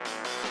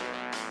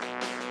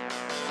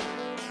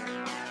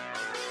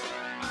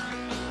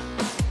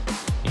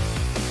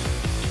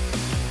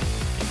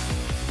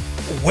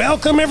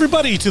Welcome,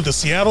 everybody, to the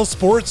Seattle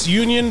Sports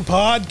Union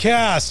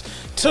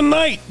Podcast.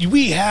 Tonight,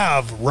 we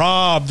have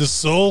Rob, the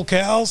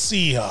SoCal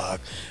Seahawk,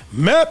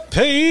 Matt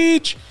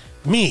Paige,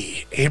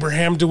 me,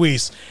 Abraham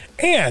DeWeese,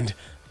 and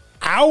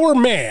our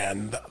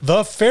man,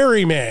 the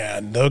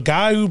ferryman, the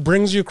guy who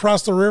brings you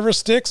across the river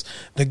Styx,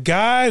 the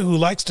guy who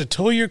likes to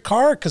tow your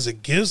car because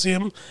it gives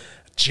him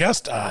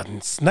just a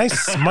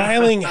nice,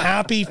 smiling,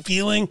 happy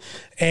feeling.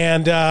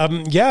 And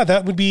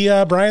that would be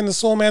Brian, the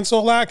Soulman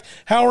Solack.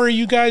 How are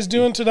you guys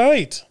doing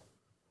tonight?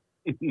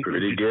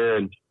 Pretty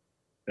good.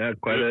 Yeah,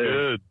 quite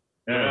good.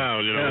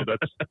 Yeah,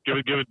 that's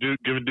giving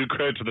due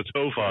credit to the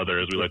toe father,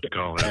 as we like to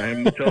call him.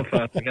 I'm the toe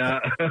father. Yeah.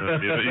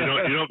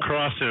 You don't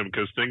cross him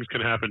because things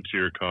can happen to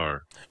your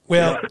car.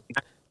 Well,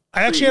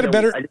 I actually had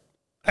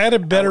a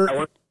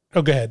better.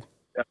 Oh, go ahead.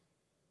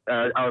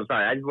 I'm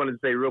sorry. I just wanted to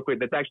say real quick,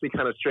 that's actually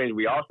kind of strange.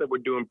 We all said we're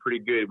doing pretty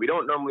good. We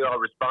don't normally all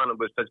respond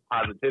with such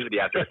positivity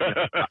after.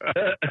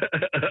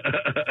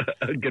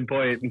 Good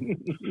point.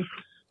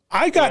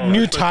 I got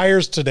new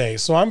tires today,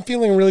 so I'm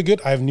feeling really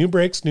good. I have new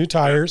brakes, new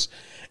tires,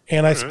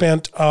 and I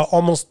spent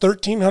almost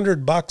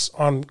 $1,300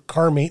 on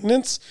car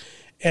maintenance.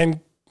 And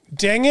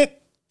dang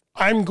it,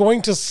 I'm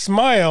going to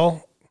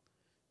smile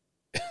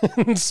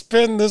and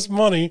spend this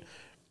money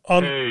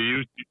on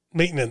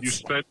maintenance. You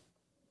spent.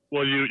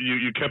 Well,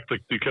 you kept the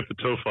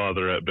toe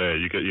father at bay.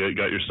 You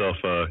got yourself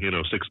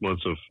 6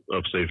 months of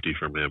safety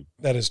from him.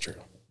 That is true.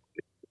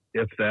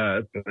 It's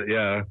that,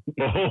 yeah.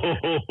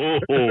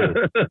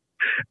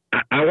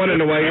 I want to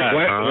know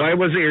why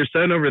wasn't your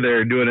son over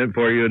there doing it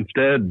for you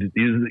instead?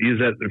 Use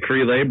that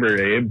free labor,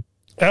 Abe.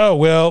 Oh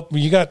well,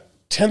 you got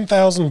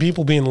 10,000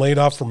 people being laid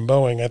off from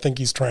Boeing. I think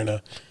he's trying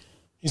to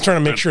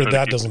make sure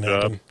that doesn't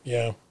happen.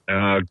 Yeah.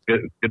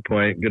 Good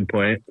point. Good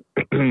point.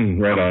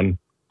 Right on.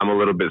 I'm a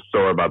little bit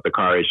sore about the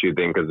car issue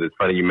thing because it's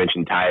funny you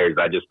mentioned tires.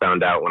 I just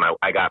found out when I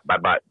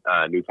bought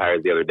new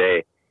tires the other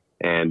day,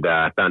 and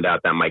I found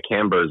out that my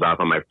camber is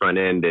off on my front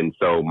end, and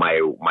so my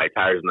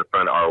tires in the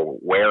front are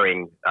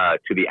wearing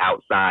to the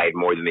outside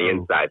more than the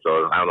inside.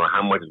 So I don't know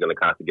how much it's going to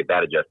cost to get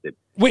that adjusted.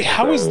 Wait,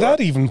 how is that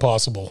even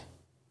possible?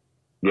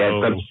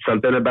 Yeah,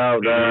 something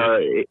about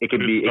it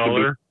could be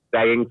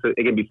sagging.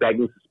 It can be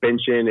sagging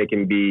suspension. It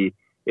can be.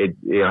 It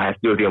has to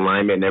do with the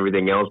alignment and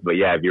everything else. But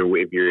yeah, if your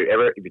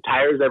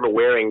tire's ever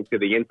wearing to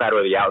the inside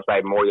or the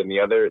outside more than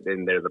the other,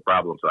 then there's a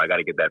problem. So I got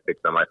to get that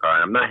fixed on my car,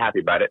 and I'm not happy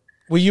about it.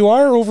 Well, you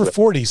are over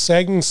 40.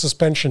 Sagging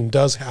suspension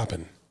does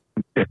happen.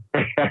 I'm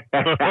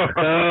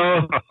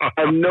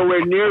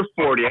nowhere near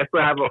 40. I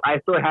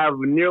still have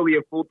nearly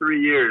a full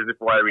 3 years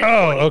before I reach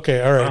 40.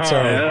 Okay. All right.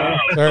 Sorry.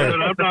 Sorry. I'm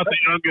not the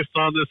youngest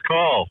on this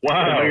call.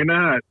 Wow. No, you're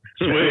not.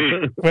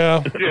 Sweet.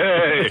 Well,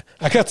 yay.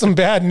 I got some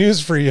bad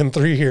news for you in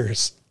 3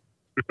 years.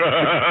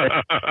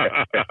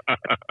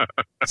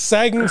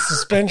 Sagging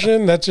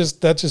suspension, that's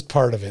just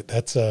part of it.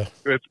 That's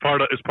it's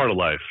part of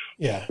life.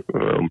 Yeah.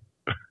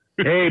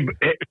 Hey,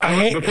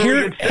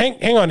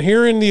 hang on.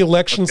 Here in the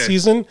election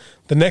season,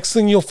 the next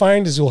thing you'll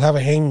find is you'll have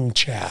a hanging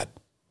Chad.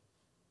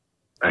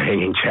 A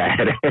hanging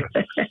Chad.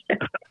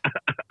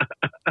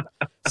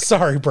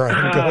 Sorry,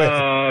 Brian. Go ahead.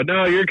 Oh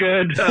no, you're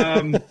good.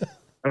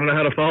 I don't know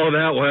how to follow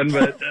that one,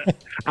 but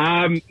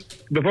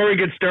before we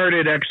get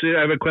started, actually,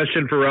 I have a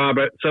question for Rob.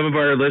 Some of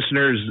our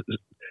listeners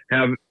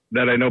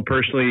that I know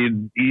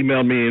personally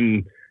emailed me,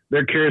 and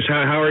they're curious,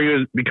 how are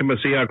you become a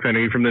Seahawk fan?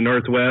 Are you from the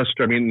Northwest?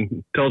 I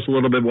mean, tell us a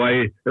little bit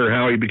why or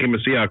how you became a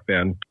Seahawk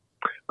fan.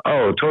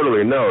 Oh,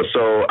 totally. No.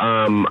 So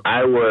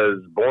I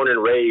was born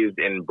and raised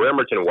in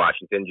Bremerton,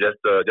 Washington, just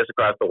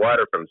across the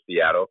water from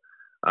Seattle.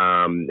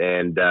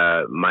 And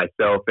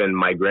myself and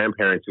my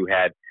grandparents who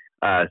had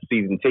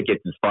season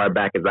tickets as far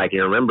back as I can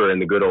remember in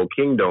the good old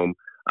Kingdom.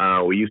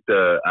 We used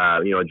to,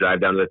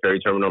 drive down to the ferry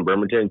terminal in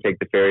Bremerton, take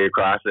the ferry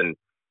across and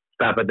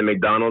stop at the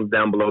McDonald's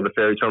down below the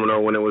ferry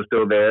terminal when it was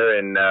still there,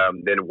 and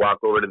then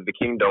walk over to the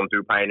Kingdom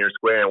through Pioneer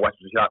Square and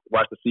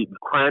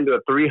climb to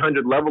the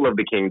 300 level of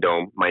the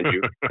Kingdom, mind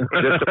you,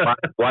 just to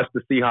watch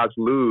the Seahawks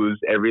lose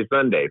every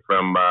Sunday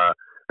from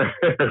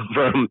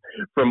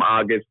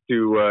August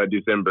to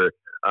December.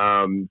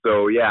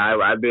 So yeah,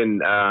 I've been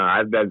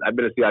a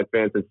Seahawks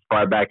fan since as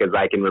far back as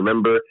I can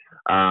remember.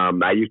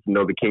 I used to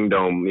know the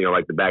Kingdom,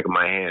 like the back of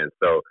my hand.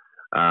 So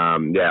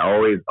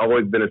always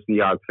been a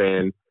Seahawks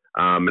fan.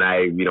 And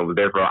I was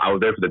there for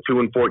the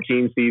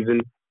 2-14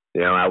 season.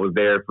 I was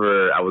there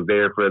for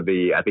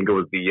the, I think it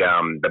was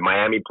the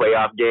Miami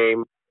playoff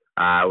game.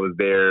 I was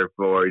there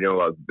for,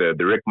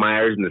 the Rick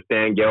Myers and the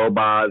Stan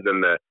Gelbas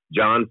and the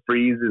John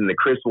Freeze and the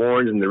Chris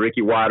Warrens and the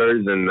Ricky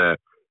Waters and the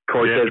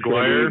Cortez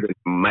Squires and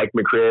Mike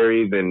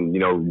McCrary's and,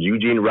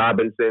 Eugene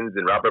Robinsons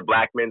and Robert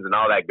Blackmans and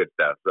all that good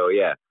stuff. So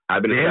yeah,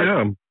 I've been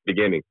a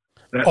beginning.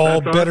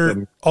 All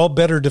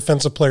better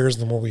defensive players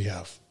than what we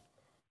have.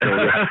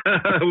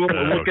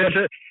 We'll get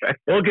to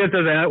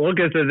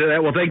that.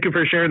 Well, thank you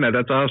for sharing that.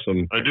 That's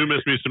awesome. I do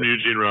miss me some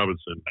Eugene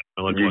Robinson.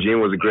 Eugene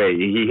was great.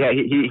 He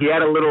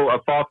had a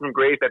fall from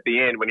grace at the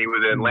end when he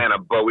was in Atlanta,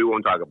 but we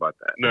won't talk about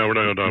that. No, we're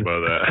not going to talk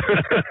about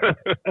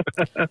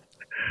that.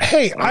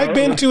 Hey, I've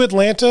been to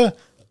Atlanta.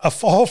 A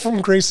fall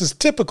from grace is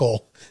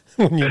typical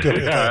when you go to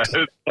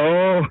Atlanta.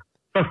 Oh,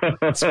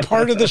 it's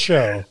part of the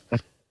show.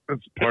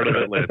 It's part of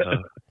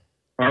Atlanta.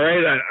 All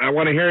right, I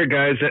want to hear it,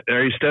 guys.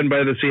 Are you stunned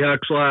by the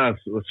Seahawks loss?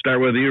 Let's start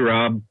with you,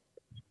 Rob.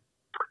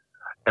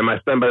 Am I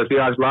stunned by the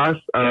Seahawks loss?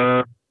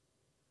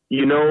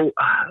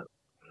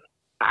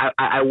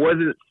 I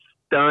wasn't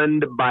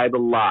stunned by the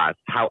loss.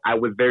 I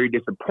was very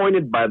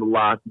disappointed by the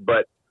loss,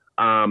 but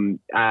and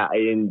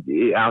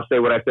I'll say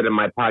what I said in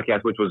my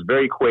podcast, which was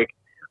very quick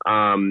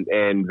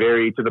and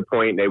very to the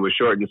point. It was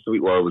short and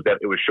sweet. Well,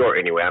 it was short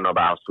anyway. I don't know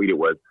about how sweet it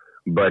was,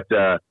 but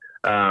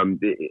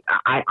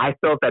I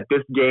felt that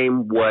this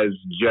game was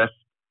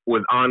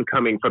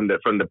oncoming from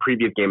the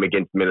previous game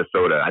against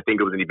Minnesota. I think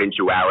it was an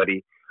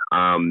eventuality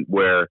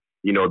where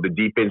the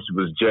defense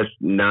was just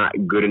not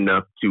good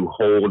enough to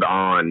hold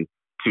on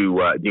to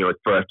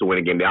for us to win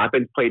a game. The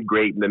offense played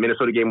great. The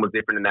Minnesota game was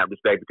different in that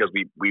respect because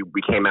we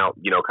came out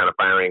kind of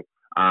firing.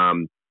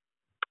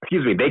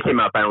 They came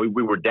out firing.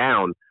 We were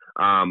down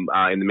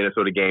in the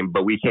Minnesota game,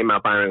 but we came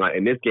out firing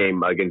in this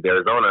game against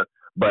Arizona.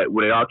 But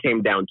when it all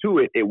came down to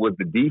it, it was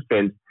the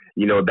defense,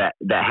 that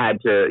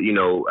had to,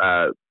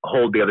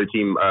 hold the other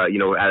team,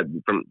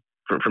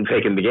 from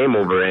taking the game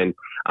over. And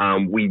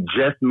we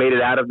just made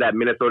it out of that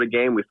Minnesota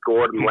game. We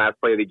scored in the last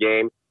play of the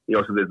game,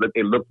 so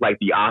it looked like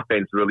the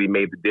offense really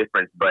made the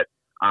difference. But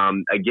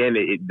again,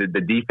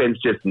 the defense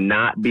just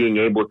not being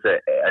able to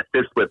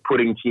assist with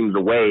putting teams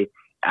away.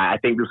 I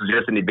think this was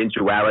just an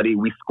eventuality.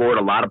 We scored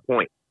a lot of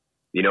points,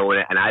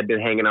 and I've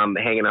been hanging on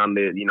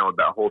the,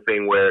 the whole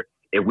thing where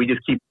if we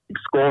just keep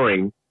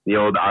scoring,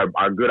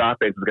 our good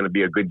offense is going to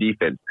be a good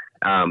defense,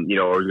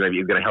 or is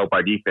going to help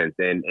our defense.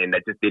 And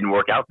that just didn't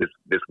work out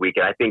this week.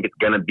 And I think it's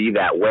going to be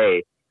that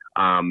way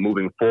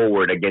moving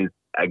forward against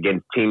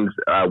teams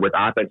with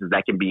offenses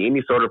that can be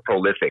any sort of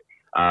prolific,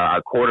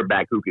 a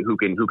quarterback who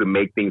can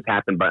make things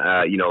happen, but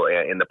in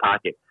the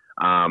pocket,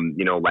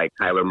 like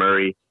Kyler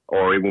Murray,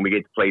 or when we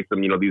get to play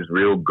some, these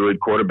real good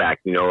quarterbacks,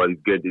 and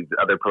these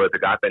other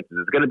prolific offenses.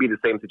 It's going to be the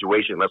same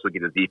situation unless we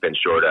get the defense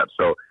shored up.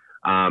 So,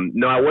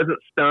 no, I wasn't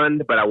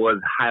stunned, but I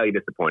was highly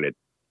disappointed.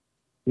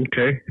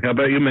 Okay. How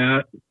about you,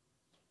 Matt?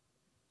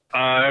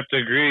 I have to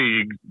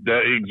agree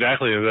that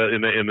exactly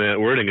in the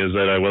wording is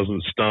that I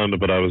wasn't stunned,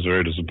 but I was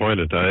very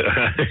disappointed.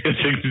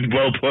 It's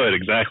well put.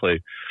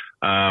 Exactly.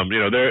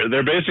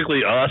 They're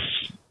basically us,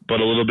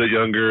 but a little bit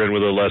younger and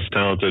with a less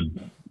talented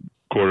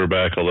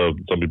quarterback. Although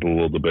some people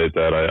will debate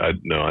that. I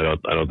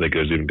don't think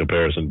there's even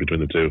comparison between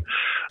the two.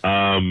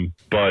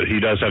 But he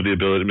does have the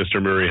ability.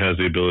 Mr. Murray has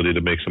the ability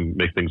to make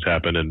things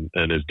happen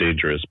and is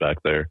dangerous back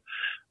there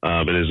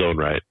in his own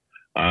right.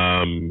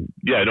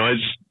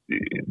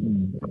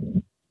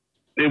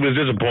 It was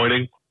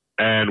disappointing,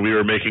 and we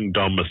were making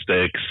dumb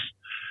mistakes.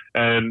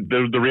 And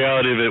the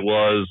reality of it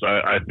was,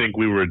 I think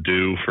we were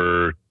due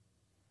for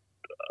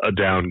a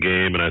down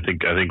game, and I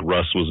think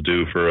Russ was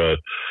due for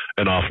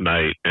an off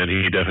night, and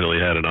he definitely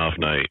had an off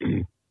night.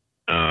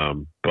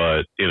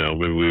 But it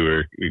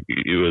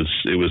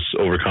was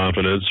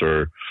overconfidence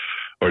or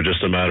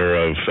just a matter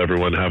of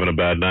everyone having a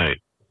bad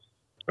night.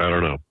 I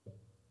don't know.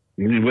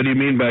 What do you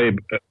mean by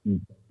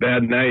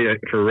bad night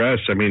for Russ?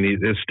 I mean,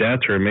 his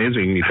stats are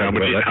amazing. How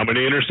many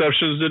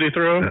interceptions did he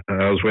throw?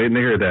 I was waiting to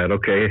hear that.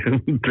 Okay,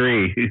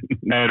 3.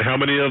 And how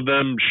many of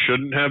them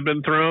shouldn't have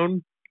been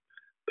thrown?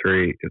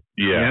 3.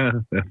 Yeah,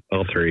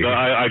 all 3. No,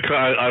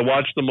 I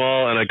watched them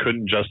all, and I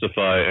couldn't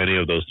justify any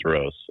of those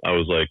throws. I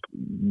was like,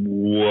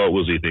 what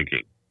was he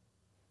thinking?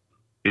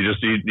 He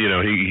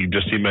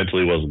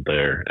mentally wasn't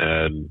there.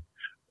 And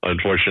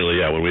unfortunately,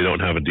 when we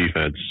don't have a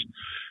defense,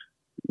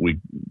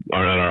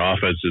 our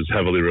offense is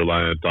heavily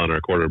reliant on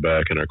our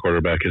quarterback, and our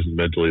quarterback isn't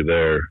mentally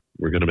there.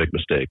 We're going to make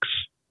mistakes.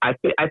 I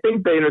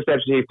think the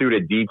interception he threw to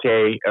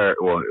DK,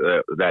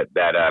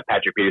 that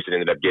Patrick Peterson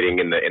ended up getting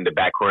in the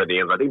back corner of the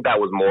end zone, I think that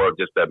was more of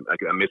just a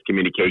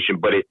miscommunication.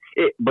 But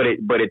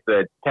it's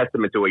a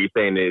testament to what you're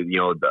saying is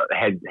the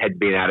heads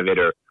being out of it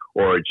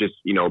or just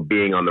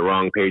being on the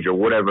wrong page or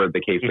whatever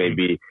the case may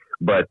be.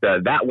 But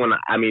that one,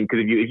 I mean,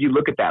 because if you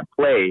look at that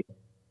play,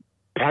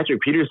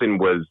 Patrick Peterson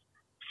was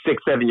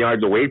 6-7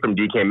 yards away from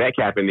DK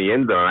Metcalf in the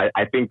end zone.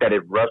 I think that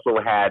if Russell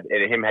had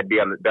been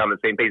on the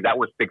same page, that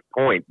was 6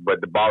 points,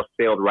 but the ball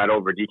sailed right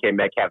over DK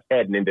Metcalf's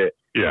head and into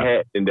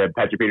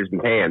Patrick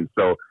Peterson's hands.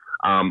 So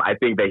I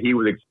think that he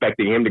was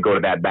expecting him to go to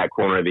that back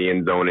corner of the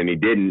end zone, and he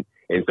didn't.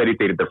 Instead, he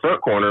stayed at the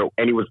front corner,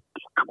 and he was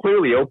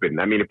clearly open.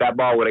 I mean, if that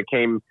ball would have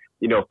came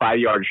 5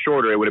 yards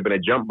shorter, it would have been a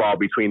jump ball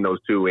between those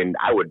two, and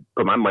I would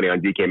put my money on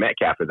DK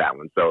Metcalf for that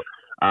one. So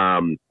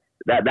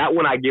that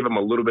one I give him a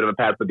little bit of a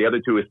pass, but the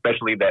other two,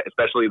 especially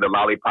the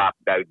lollipop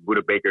that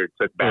Buda Baker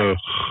took back,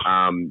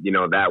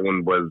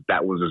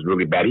 that was just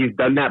really bad. He's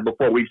done that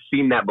before. We've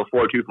seen that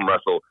before too from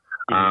Russell,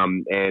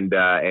 and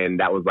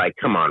that was like,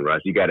 come on,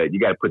 Russ, you gotta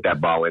put that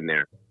ball in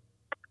there.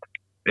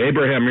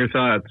 Abraham, your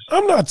thoughts?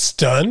 I'm not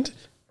stunned.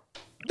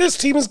 This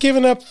team has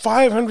given up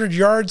 500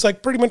 yards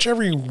like pretty much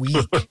every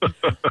week.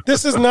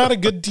 This is not a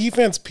good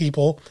defense,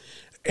 people.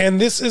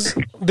 And this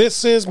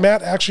is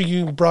Matt, actually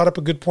you brought up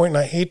a good point, and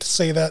I hate to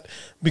say that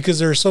because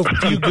there are so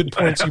few good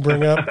points you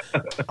bring up.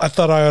 I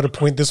thought I ought to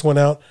point this one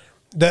out.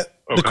 That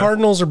The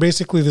Cardinals are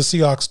basically the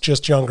Seahawks,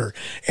 just younger.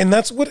 And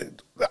that's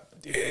what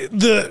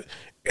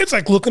it's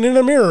like looking in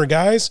a mirror,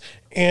 guys.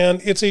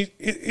 And it's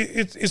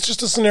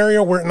just a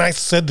scenario where, and I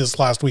said this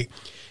last week,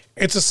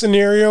 it's a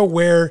scenario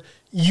where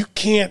you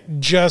can't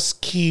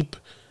just keep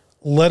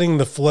letting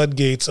the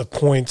floodgates of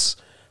points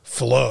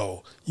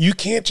flow. You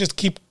can't just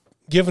keep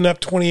giving up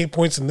 28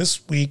 points, and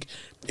this week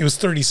it was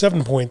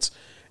 37 points,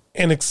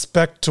 and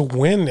expect to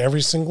win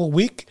every single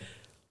week.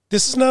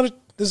 This is not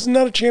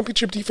a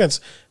championship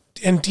defense,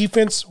 and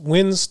defense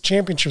wins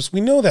championships.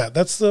 We know that.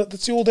 That's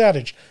the old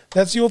adage.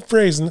 That's the old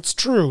phrase, and it's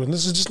true. And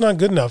this is just not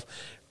good enough.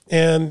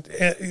 And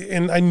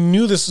I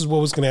knew this is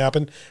what was going to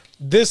happen.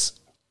 This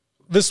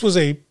was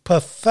a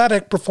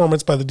pathetic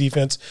performance by the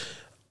defense.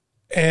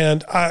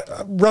 And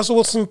Russell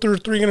Wilson threw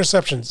 3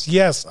 interceptions.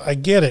 Yes, I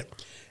get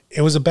it.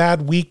 It was a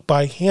bad week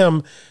by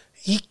him.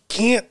 He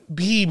can't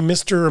be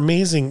Mr.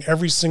 Amazing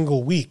every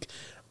single week.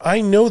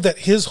 I know that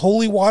his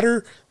holy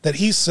water that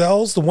he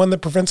sells, the one that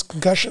prevents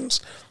concussions,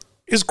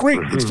 is great.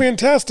 It's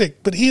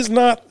fantastic, but he's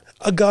not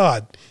a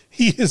god.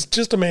 He is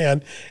just a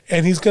man,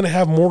 and he's going to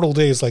have mortal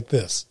days like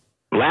this.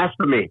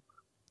 Blasphemy.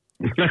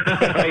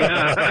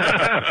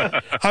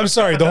 I'm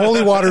sorry. The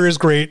holy water is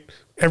great.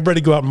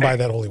 Everybody go out and buy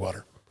that holy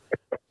water.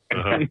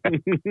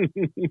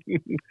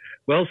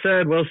 Well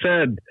said. Well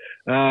said.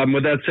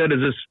 With that said, is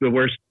this the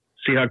worst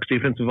Seahawks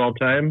defense of all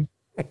time?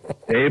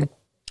 Abe?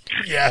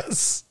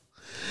 Yes.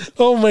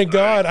 Oh my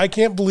God. I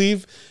can't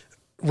believe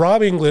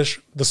Rob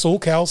English, the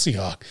SoCal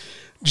Seahawk,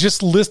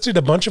 just listed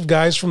a bunch of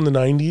guys from the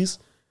 90s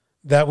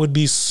that would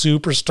be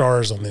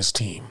superstars on this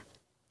team.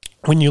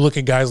 When you look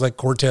at guys like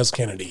Cortez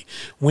Kennedy,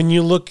 when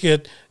you look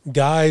at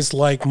guys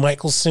like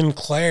Michael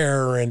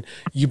Sinclair, and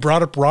you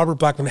brought up Robert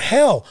Blackman,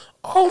 hell,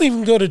 I'll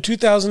even go to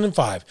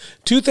 2005.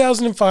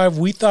 2005,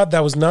 we thought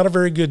that was not a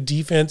very good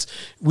defense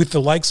with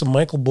the likes of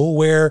Michael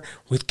Boulware,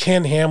 with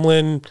Ken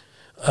Hamlin,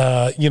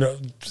 oh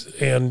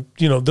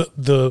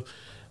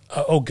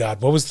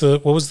God, what was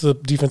the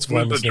defensive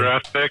line? Who was the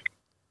draft pick?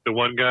 The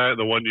one guy,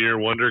 the 1 year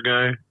wonder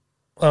guy?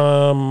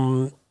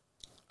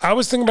 I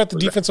was thinking about the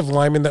defensive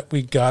lineman that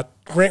we got,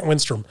 Grant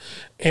Winstrom.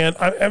 And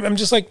I'm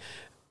just like,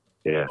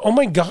 yeah. Oh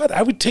my God,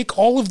 I would take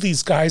all of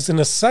these guys in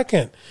a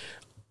second.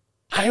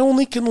 I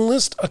only can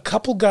list a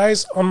couple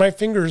guys on my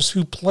fingers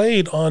who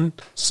played on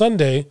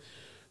Sunday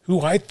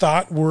who I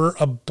thought were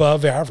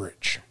above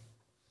average.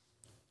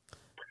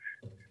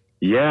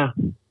 Yeah.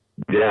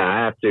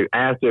 I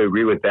have to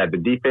agree with that. The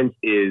defense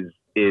is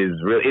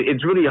really,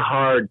 it's really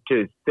hard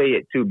to say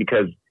it too,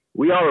 because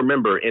we all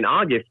remember in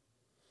August,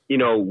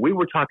 we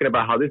were talking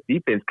about how this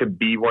defense could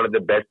be one of the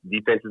best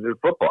defenses in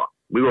football.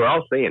 We were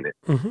all saying it.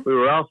 Mm-hmm. We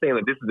were all saying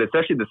that this is,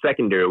 especially the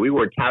secondary. We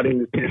were touting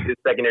this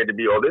secondary to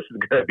be, this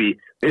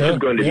is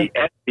going to be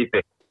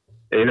everything,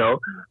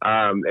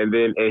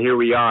 and here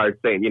we are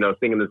saying,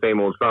 singing the same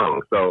old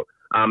song. So,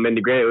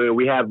 and granted,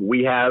 we have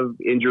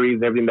injuries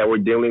and everything that we're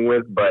dealing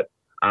with, but,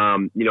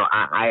 as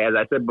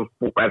I said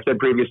before, I've said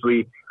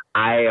previously,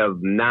 I have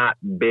not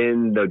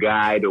been the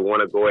guy to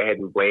want to go ahead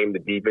and blame the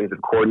defensive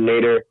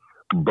coordinator.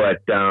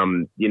 But,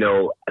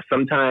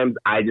 sometimes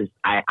I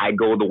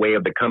go the way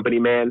of the company,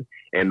 man.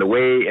 And the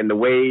way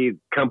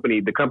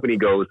the company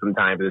goes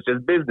sometimes, it's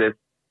just business.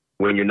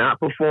 When you're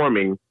not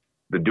performing,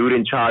 the dude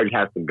in charge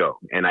has to go.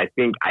 And I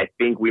think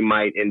we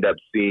might end up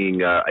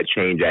seeing a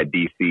change at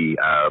DC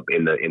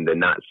in the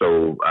not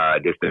so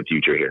distant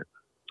future here.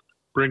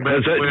 Bring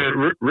back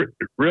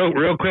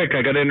real quick.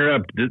 I got to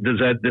interrupt. Does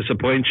that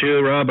disappoint you,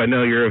 Rob? I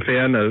know you're a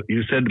fan of.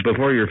 You said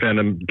before you're a fan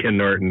of Ken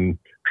Norton.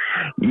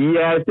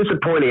 Yeah, it's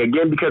disappointing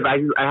again because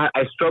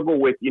I struggle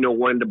with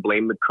wanting to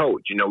blame the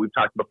coach. We've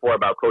talked before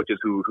about coaches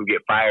who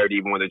get fired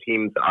even when their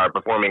teams are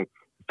performing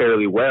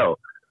fairly well.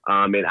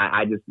 And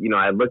I just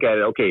I look at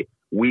it. Okay,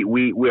 we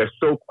are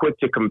so quick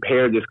to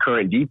compare this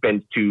current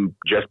defense to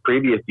just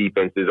previous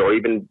defenses or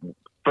even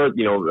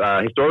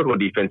historical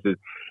defenses.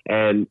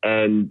 And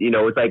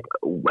it's like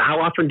how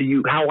often do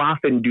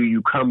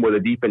you come with a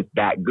defense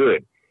that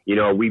good?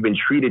 We've been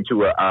treated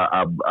to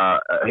a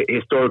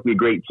historically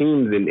great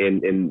teams in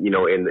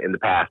the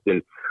past,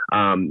 and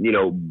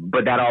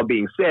but that all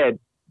being said,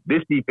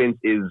 this defense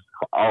is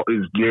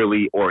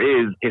nearly or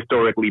is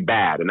historically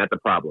bad, and that's a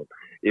problem.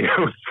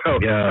 So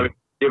yeah.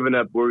 Giving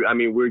up,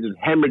 we're just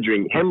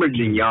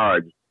hemorrhaging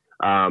yards,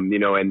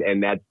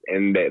 and that's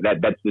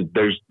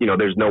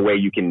there's no way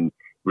you can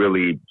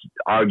really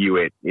argue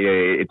it.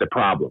 It's a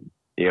problem.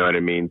 You know what I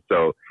mean?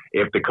 So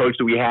if the coach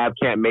that we have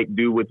can't make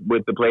do with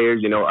the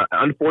players,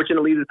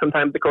 unfortunately,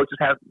 sometimes the coaches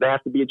there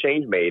has to be a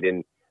change made,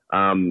 and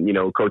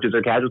coaches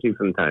are casualties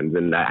sometimes,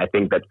 and I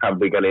think that's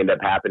probably going to end up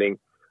happening.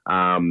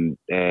 And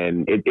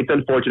it's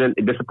unfortunate.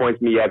 It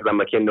disappoints me because I'm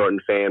a Ken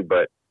Norton fan,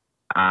 but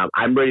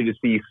I'm ready to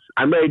see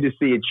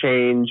a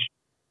change.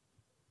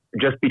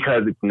 Just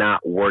because it's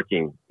not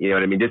working, you know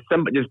what I mean? Just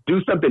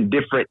do something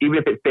different, even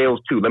if it fails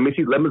too.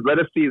 Let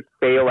us see us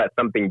fail at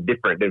something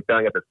different than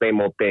failing at the same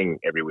old thing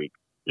every week.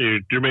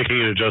 You're making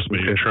an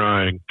adjustment. You're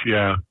trying,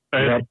 yeah.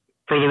 And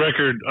for the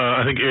record,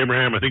 I think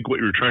Abraham. I think what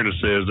you were trying to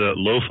say is that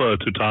Lofa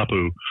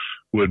Tutapu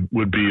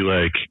would be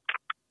like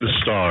the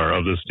star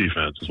of this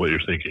defense, is what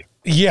you're thinking.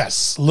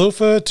 Yes,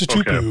 Lofa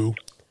Tatupu,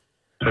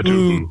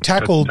 who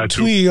tackled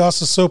Tui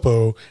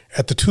Asasopo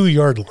at the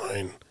 2-yard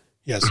line.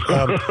 Yes.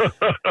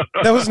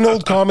 That was an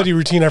old comedy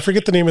routine. I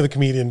forget the name of the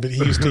comedian, but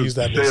he used to use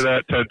that. Say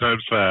that 10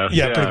 times fast.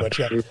 Yeah, pretty much,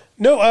 yeah.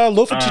 No,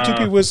 Lofa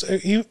Tatupu was,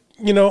 he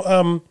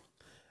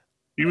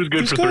was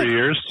good for 3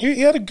 years.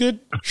 He had a good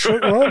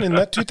short run in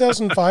that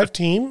 2005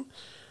 team.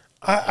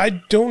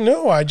 I don't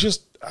know.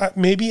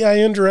 Maybe I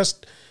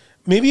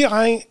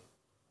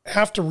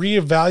have to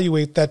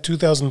reevaluate that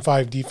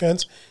 2005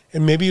 defense,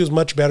 and maybe it was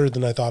much better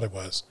than I thought it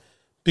was,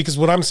 because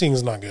what I'm seeing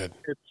is not good.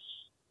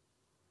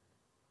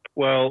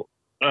 My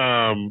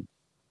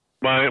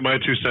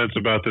 2 cents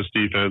about this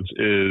defense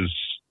is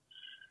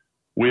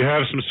we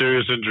have some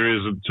serious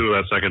injuries to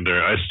that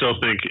secondary. I still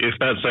think if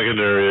that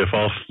secondary, if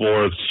all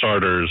 4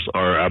 starters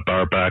are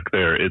back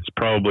there, it's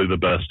probably the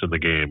best in the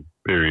game,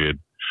 period.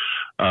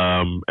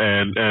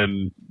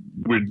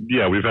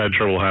 We've had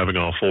trouble having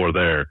all 4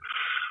 there.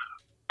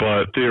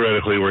 But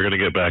theoretically, we're going to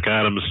get back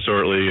Adams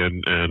shortly,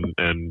 and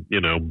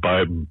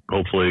by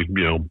hopefully,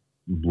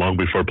 long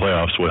before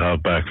playoffs, we'll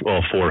have back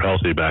all 4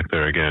 healthy back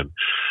there again.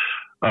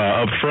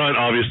 Up front,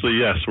 obviously,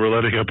 yes, we're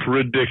letting up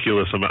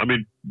ridiculous amount. I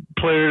mean,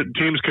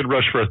 teams could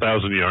rush for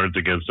 1,000 yards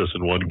against us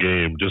in one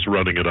game, just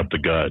running it up the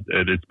gut,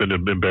 and it's been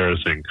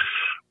embarrassing.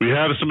 We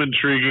have some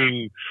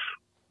intriguing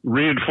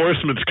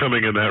reinforcements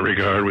coming in that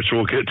regard, which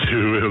we'll get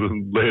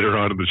to later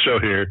on in the show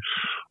here.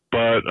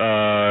 But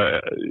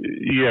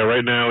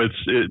right now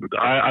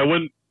I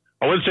wouldn't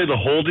say the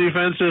whole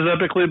defense is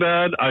epically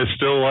bad. I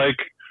still like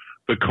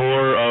the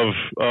core of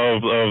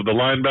the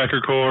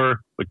linebacker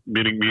core,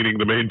 meaning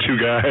the main 2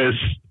 guys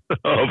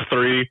of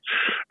 3,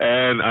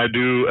 and I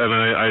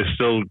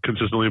still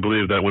consistently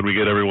believe that when we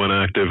get everyone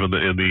active in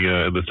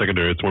the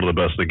secondary, it's one of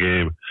the best in the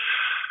game.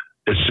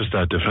 It's just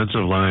that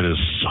defensive line is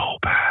so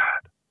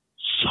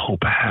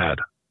bad.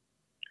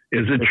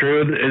 Is it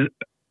true?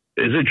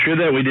 Is it true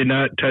that we did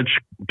not touch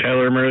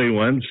Kyler Murray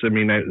once? I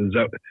mean,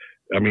 what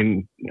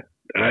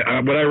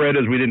I read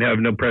is we didn't have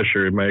no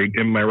pressure. Am I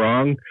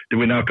wrong? Did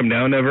we knock him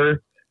down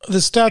ever? The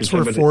stats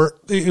were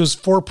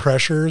 4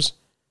 pressures,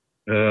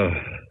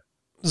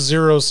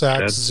 0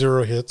 sacks,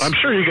 0 hits. I'm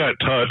sure he got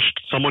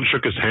touched. Someone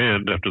shook his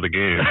hand after the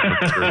game.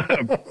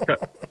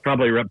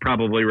 Probably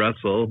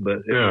Russell,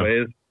 but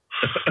anyways,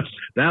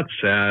 that's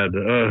sad.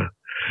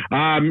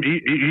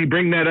 You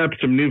bring that up.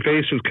 Some new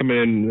faces coming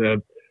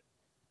in.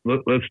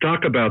 Let's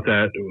talk about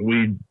that.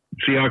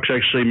 Seahawks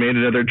actually made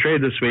another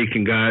trade this week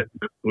and got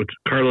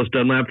Carlos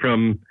Dunlap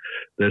from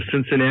the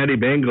Cincinnati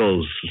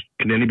Bengals.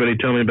 Can anybody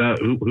tell me about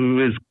who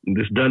is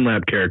this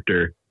Dunlap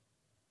character?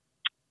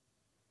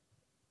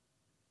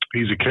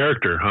 He's a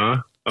character, huh?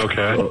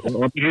 Okay.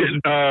 What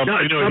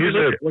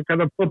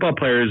kind of football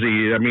player is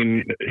he? I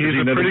mean, he's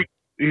a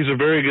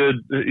very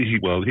good.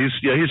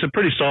 He's a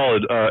pretty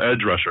solid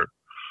edge rusher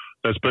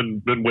that's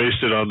been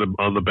wasted on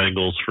the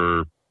Bengals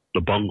for the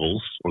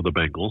Bungles or the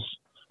Bengals.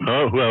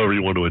 However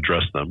you want to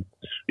address them,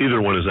 either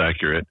one is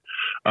accurate.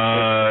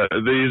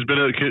 He's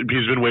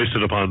been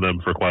wasted upon them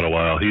for quite a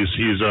while. He's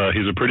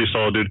a pretty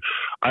solid dude.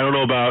 I don't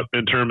know about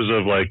in terms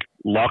of like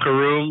locker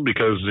room,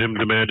 because him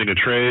demanding a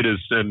trade is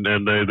and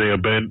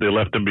they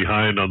left him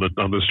behind on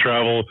this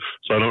travel.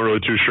 So I'm not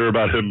really too sure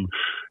about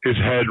his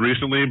head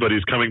recently, but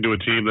he's coming to a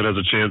team that has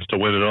a chance to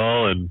win it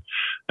all, and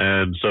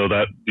so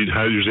that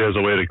usually has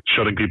a way of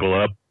shutting people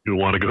up who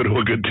want to go to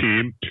a good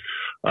team.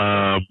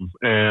 I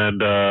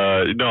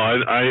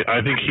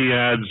think he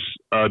adds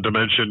a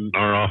dimension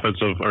our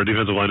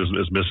defensive line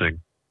is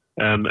missing.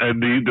 And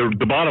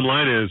the bottom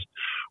line is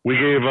we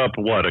gave up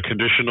a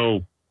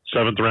conditional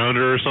 7th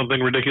rounder or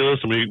something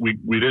ridiculous. And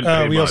we didn't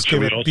pay much. We also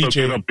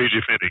gave up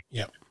BJ Finney.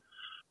 Yeah.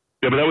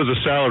 Yeah, but that was a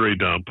salary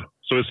dump.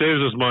 So it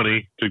saves us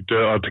money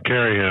to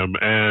carry him,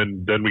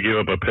 and then we gave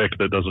up a pick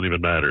that doesn't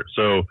even matter.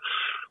 So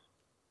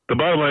the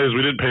bottom line is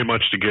we didn't pay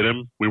much to get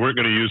him. We weren't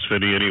going to use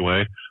Finney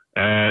anyway,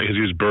 because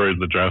he was buried in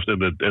the draft in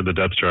the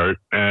depth chart,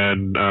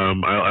 and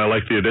I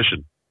like the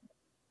addition.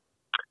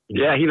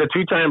 Yeah, he's a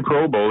 2-time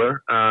Pro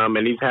Bowler,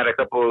 and he's had a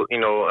couple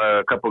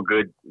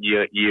good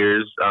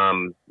years,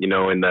 in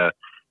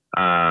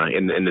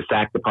the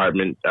sack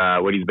department.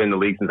 He's been in the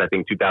league since I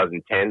think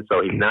 2010,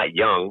 so he's not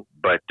young,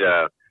 but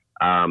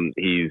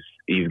he's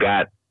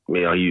got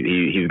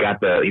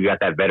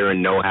that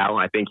veteran know-how.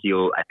 I think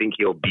he'll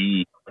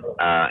be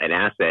an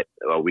asset.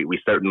 We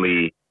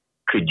certainly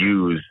could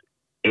use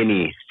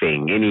any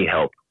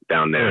help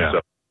down there. Yeah.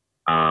 So,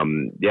 I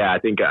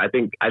think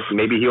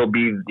maybe he'll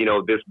be,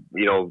 this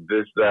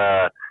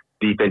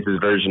defense's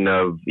version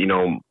of, I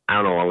don't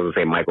know, I was gonna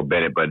say Michael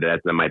Bennett, but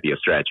that might be a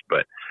stretch.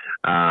 But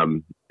I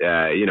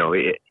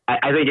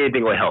think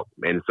anything will help,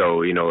 and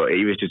so he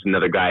was just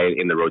another guy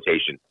in the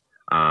rotation.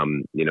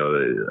 I'm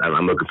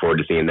looking forward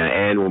to seeing that.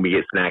 And when we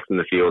get snacks in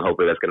the field,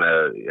 hopefully that's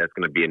gonna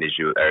be an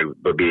issue, or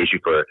will be an issue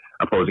for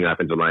opposing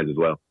offensive lines as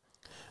well.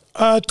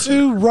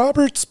 To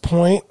Robert's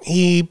point,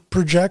 he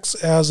projects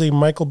as a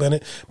Michael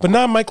Bennett, but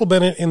not Michael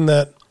Bennett in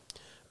that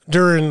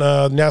during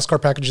NASCAR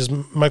packages,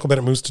 Michael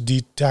Bennett moves to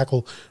D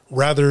tackle.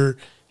 Rather,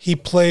 he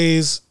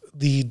plays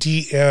the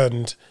D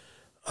end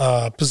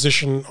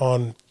position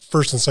on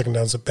first and second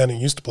downs that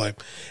Bennett used to play.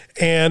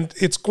 And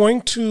it's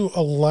going to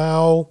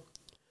allow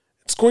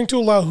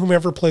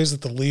whomever plays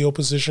at the Leo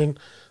position,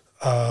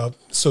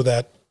 so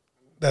that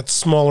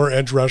smaller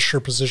edge rusher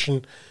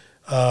position,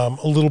 a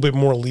little bit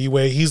more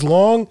leeway. He's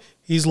long,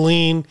 he's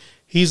lean,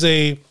 he's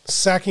a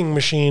sacking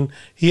machine.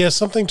 He has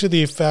something to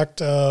the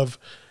effect of,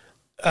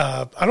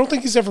 I don't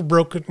think he's ever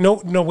broken.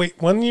 No, wait.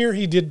 1 year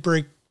he did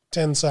break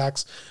 10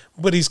 sacks,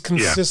 but he's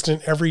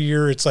consistent every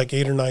year. It's like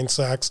 8 or 9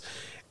 sacks.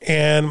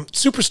 And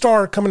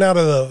superstar coming out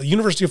of the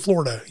University of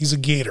Florida. He's a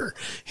Gator.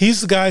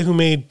 He's the guy who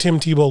made Tim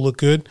Tebow look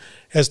good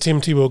as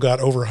Tim Tebow got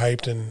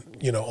overhyped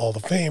and, all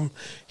the fame.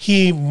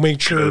 He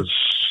made sure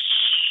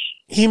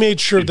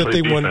that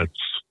they won.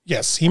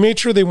 Yes. He made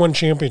sure they won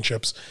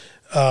championships.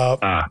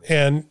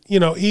 And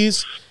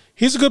he's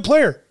a good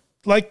player.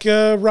 Like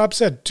Rob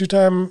said,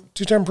 two-time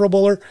Pro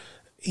Bowler.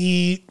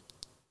 He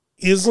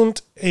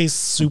isn't a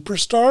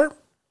superstar,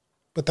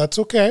 but that's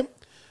okay.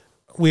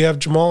 We have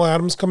Jamal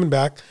Adams coming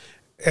back.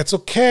 It's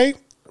okay.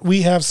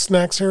 We have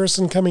Snacks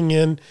Harrison coming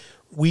in.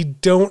 We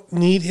don't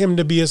need him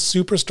to be a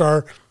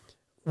superstar.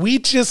 We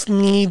just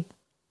need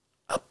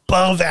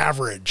above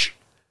average.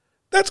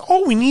 That's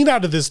all we need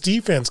out of this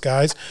defense,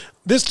 guys.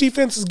 This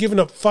defense has given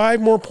up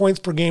 5 more points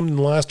per game than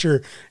last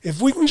year.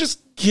 If we can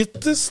just get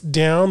this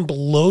down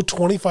below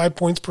 25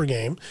 points per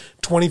game,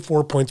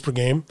 24 points per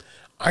game,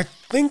 I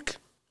think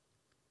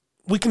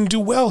we can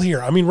do well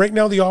here. I mean, right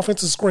now the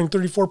offense is scoring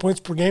 34 points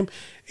per game.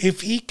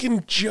 If he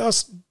can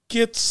just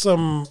get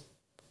some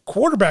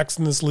quarterbacks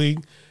in this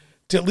league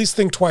to at least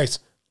think twice,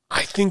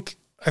 I think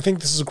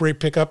this is a great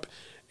pickup,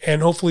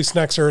 and hopefully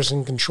Snacks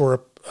Harrison can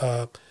shore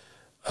up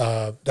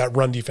that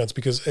run defense,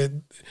 because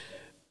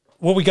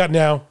what we got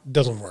now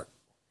doesn't work.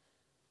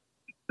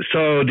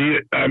 So you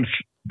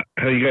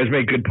guys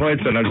make good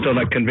points, and I'm still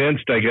not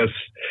convinced, I guess.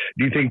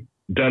 Do you think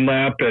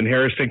Dunlap and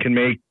Harrison can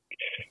make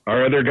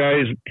our other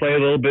guys play a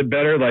little bit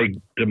better, like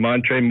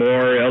DeMontre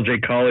Moore,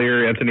 LJ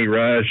Collier, Anthony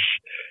Rush,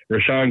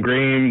 Rashawn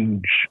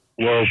Green,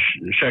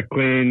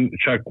 Shaquille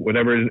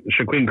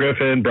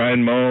Griffin,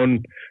 Brian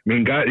Moan? I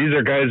mean, these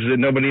are guys that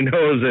nobody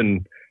knows,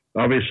 and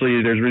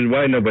obviously there's a reason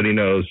why nobody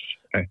knows.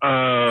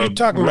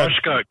 Rush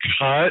got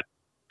cut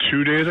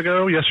 2 days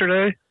ago,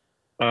 yesterday.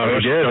 He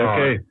did.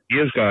 Okay. He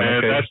is gone.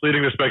 And that's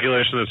leading to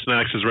speculation that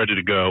Snacks is ready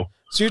to go.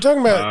 So you're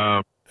talking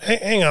about,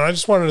 hang on, I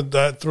just wanted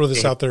to throw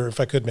this out there if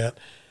I could, Matt.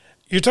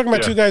 You're talking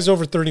about 2 guys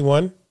over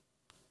 31.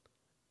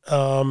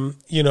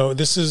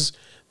 This is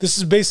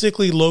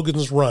basically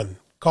Logan's run.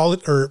 Call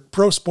it, or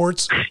pro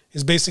sports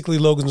is basically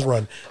Logan's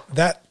run.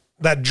 That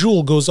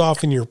jewel goes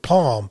off in your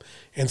palm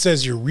and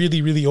says you're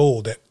really, really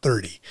old at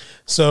 30.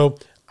 So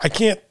I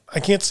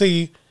can't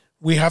say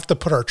we have to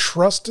put our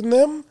trust in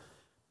them,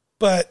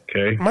 but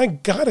my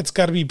God, it's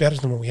got to be better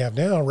than what we have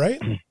now, right?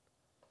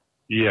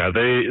 Yeah,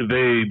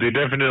 they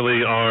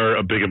definitely are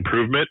a big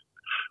improvement.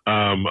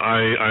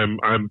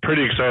 I'm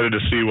pretty excited to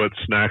see what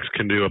Snacks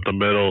can do up the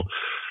middle.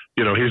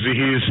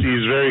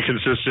 He's very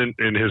consistent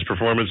in his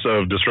performance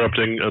of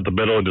disrupting at the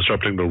middle and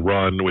disrupting the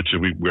run, which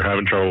we're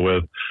having trouble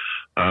with.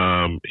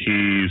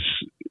 He's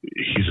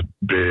a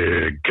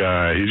big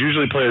guy. He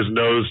usually plays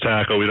nose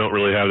tackle. We don't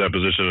really have that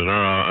position in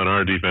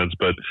our defense,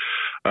 but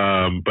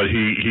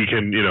he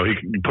can, he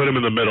can put him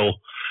in the middle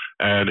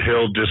and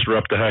he'll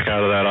disrupt the heck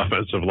out of that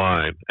offensive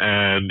line.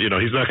 And,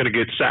 he's not going to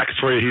get sacks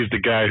for you. He's the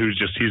guy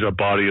he's a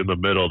body in the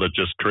middle that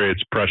just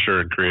creates pressure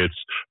and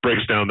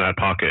breaks down that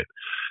pocket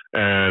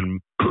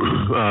and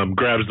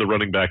grabs the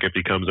running back if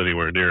he comes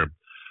anywhere near him.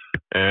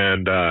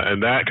 And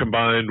that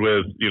combined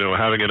with,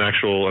 having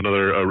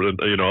another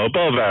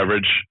above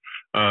average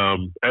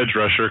edge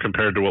rusher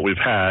compared to what we've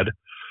had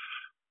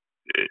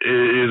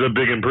is a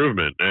big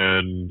improvement.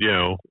 And,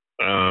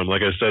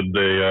 like I said,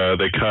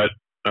 they cut,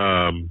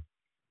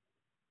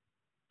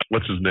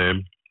 what's his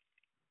name?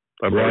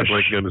 I'm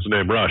blanking on his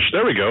name. Rush.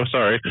 There we go.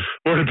 Sorry.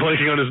 Born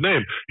blanking on his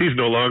name. He's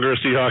no longer a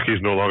Seahawk. He's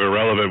no longer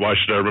relevant. Why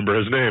should I remember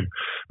his name?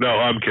 No,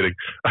 I'm kidding.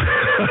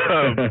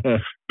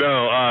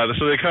 So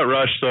they cut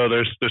Rush. So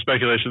there's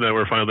speculation that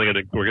we're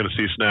going to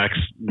see Snacks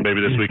maybe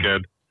this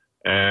weekend,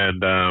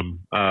 and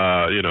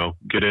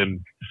get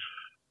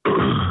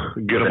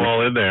them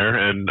all in there.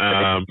 And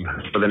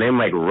for the name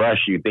like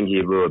Rush, you think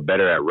he'd be a little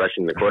better at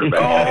rushing the quarterback?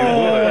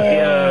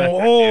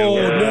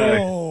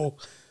 No.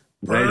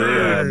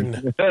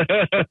 Burn.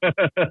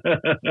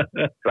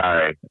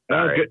 Sorry.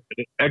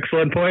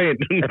 Excellent point.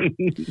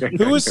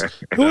 Who was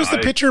the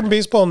pitcher in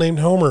baseball named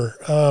Homer?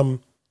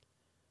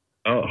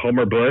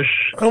 Homer Bush.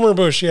 Homer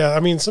Bush, yeah. I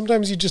mean,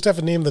 sometimes you just have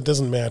a name that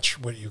doesn't match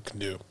what you can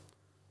do.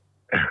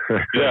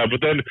 Yeah, but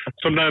then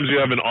sometimes you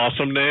have an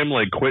awesome name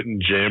like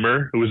Quentin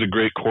Jammer, who was a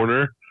great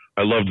corner.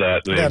 I love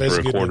that name that is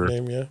for a corner.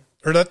 Name, yeah.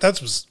 Or that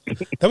was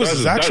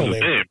his actual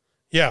name.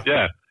 Yeah.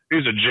 Yeah.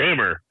 He's a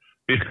jammer.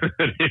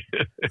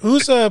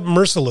 Who's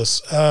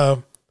Merciless?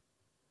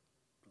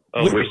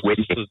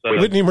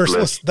 Whitney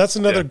Merciless. That's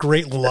another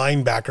great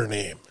linebacker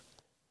name.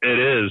 It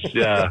is,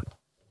 yeah.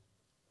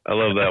 I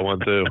love that one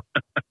too.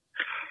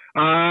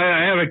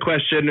 I have a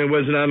question. It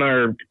wasn't on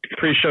our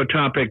pre-show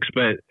topics,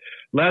 but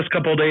last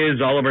couple of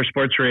days, all of our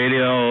sports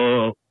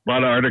radio, a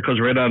lot of articles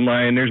read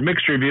online. There's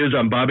mixed reviews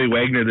on Bobby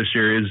Wagner this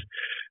year.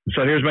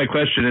 So here's my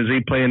question. Is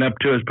he playing up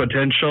to his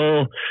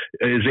potential?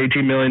 His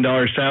 $18 million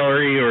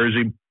salary, or is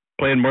he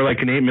playing more like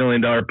an $8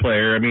 million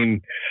player? I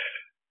mean,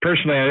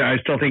 personally, I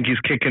still think he's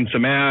kicking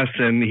some ass,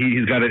 and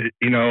he's got to,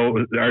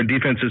 our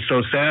defense is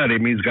so sad. I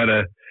mean, he's got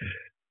to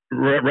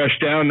rush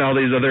down all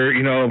these other,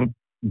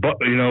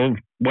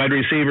 wide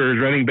receivers,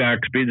 running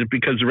backs,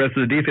 because the rest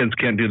of the defense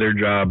can't do their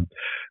job.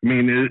 I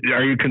mean,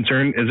 are you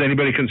concerned? Is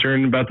anybody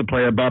concerned about the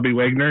play of Bobby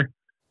Wagner?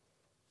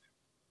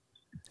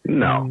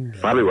 No,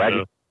 Bobby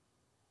Wagner.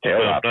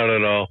 No, not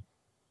at all.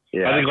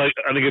 Yeah. I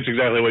think it's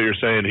exactly what you're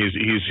saying.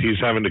 He's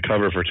having to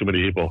cover for too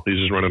many people. He's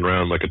just running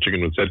around like a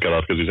chicken with his head cut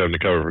off because he's having to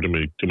cover for too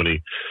many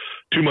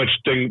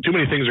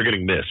things are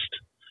getting missed,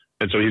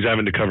 and so he's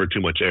having to cover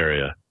too much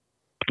area.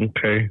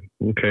 Okay.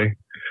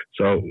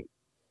 So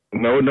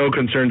no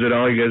concerns at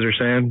all. You guys are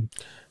saying?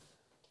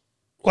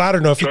 Well, I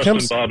don't know if Trust he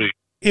comes. Bobby.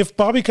 If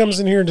Bobby comes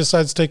in here and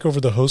decides to take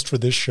over the host for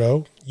this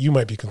show, you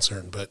might be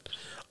concerned, but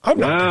I'm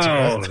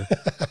not concerned.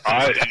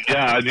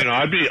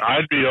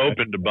 I'd be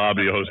open to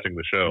Bobby hosting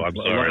the show. I'm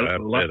sorry, I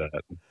have to say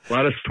that. A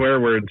lot of swear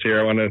words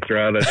here. I want to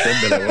throw out a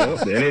tidbit. I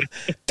won't.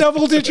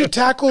 Double-digit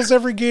tackles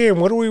every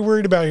game. What are we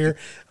worried about here?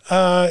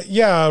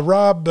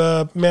 Rob,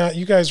 Matt,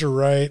 you guys are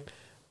right.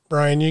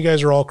 Brian, you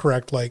guys are all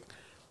correct. Like,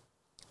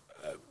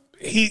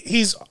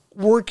 he's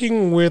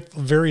working with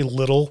very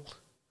little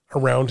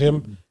around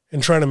him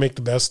and trying to make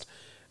the best.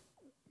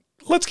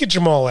 Let's get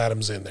Jamal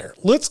Adams in there.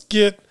 Let's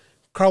get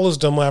Carlos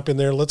Dunlap in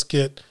there. Let's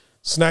get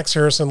Snacks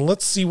Harrison.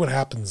 Let's see what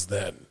happens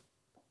then.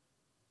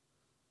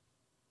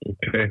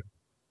 Okay.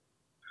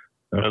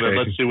 And then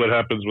let's see what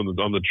happens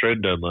on the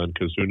trade deadline,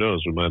 because who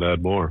knows, we might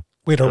add more.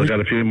 Wait, we got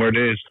a few more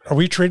days. Are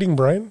we trading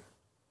Brian?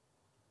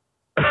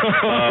 Oh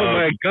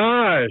my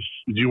gosh!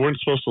 You weren't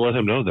supposed to let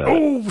him know that.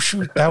 Oh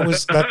shoot,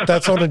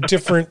 that's on a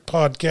different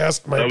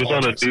podcast. That was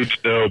on a need to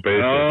know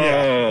basis. Oh,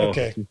 yeah,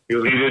 okay. He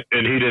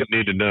didn't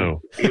need to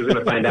know. He was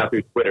going to find out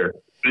through Twitter.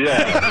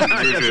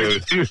 Yeah.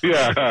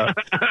 Yeah.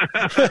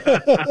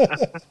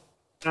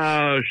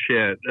 Oh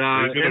shit!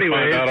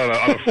 Anyway, find out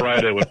on a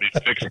Friday when we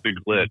fixed the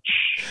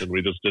glitch, and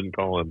we just didn't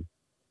call him.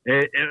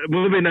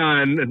 Moving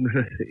on,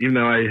 even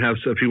though I have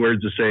a few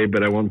words to say,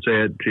 but I won't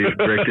say it to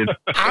directed.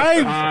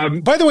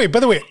 By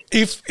the way,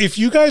 if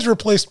you guys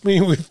replaced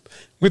me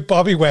with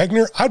Bobby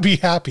Wagner, I'd be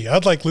happy.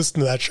 I'd like listen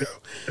to that show.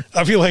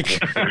 I'd be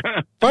like,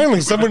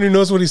 finally, someone who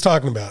knows what he's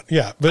talking about.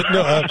 Yeah, but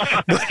no.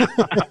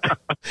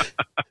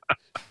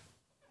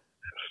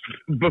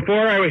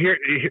 Before I hear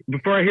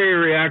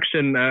your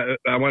reaction,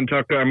 I want to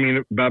talk.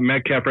 About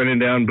Metcalf running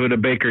down Buda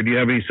Baker. Do you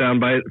have any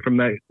soundbite from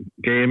that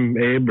game,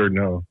 Abe, or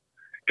no?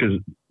 Because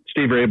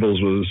Steve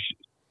Rabels was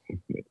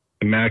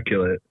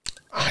immaculate.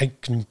 I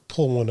can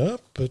pull one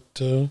up, but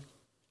give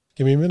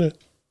me a minute.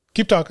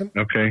 Keep talking.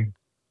 Okay.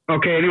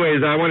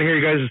 Anyways, I want to hear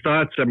you guys'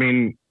 thoughts. I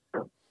mean,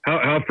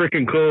 how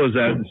freaking cool is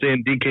that?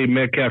 Seeing DK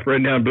Metcalf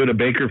run down Buda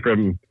Baker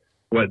from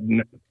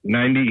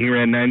 90? He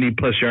ran 90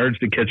 plus yards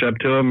to catch up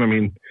to him. I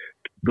mean,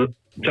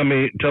 tell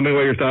me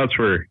what your thoughts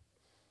were.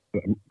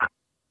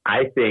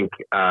 I think,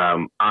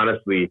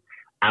 honestly,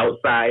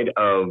 outside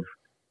of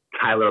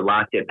Tyler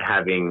Lockett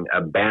having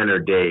a banner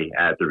day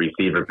at the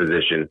receiver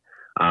position,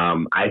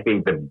 I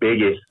think the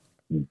biggest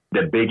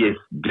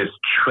just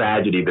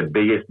tragedy, the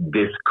biggest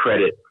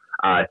discredit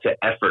to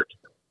effort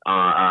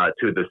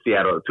to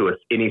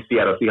any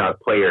Seattle Seahawks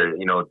player,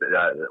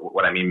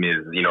 what I mean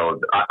is,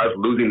 us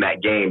losing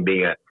that game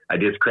being a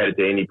discredit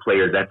to any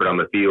player's effort on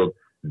the field.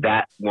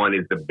 That one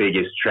is the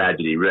biggest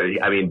tragedy,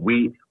 really. I mean,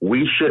 we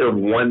should have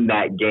won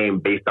that game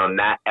based on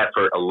that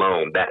effort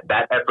alone.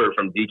 That effort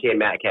from DK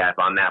Metcalf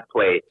on that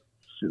play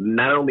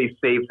not only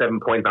saved 7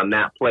 points on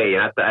that play,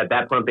 and at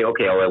that point, think,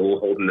 okay, we'll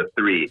hold them to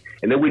 3.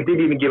 And then we didn't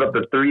even give up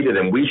the 3 to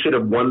them. We should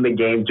have won the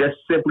game just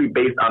simply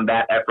based on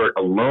that effort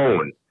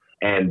alone.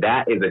 And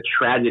that is a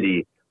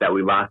tragedy that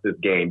we lost this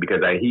game, because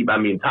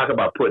talk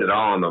about leaving it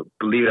all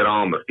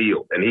on the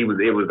field. And I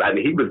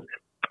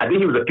think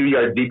he was a few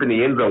yards deep in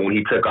the end zone when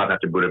he took off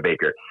after Buda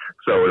Baker.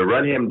 So to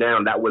run him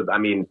down, that was,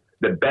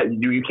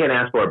 you can't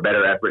ask for a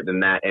better effort than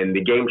that. And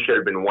the game should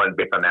have been won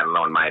based on that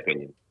alone, in my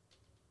opinion.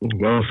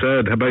 Well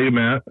said. How about you,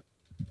 Matt?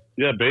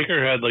 Yeah,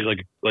 Baker had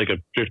like a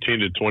 15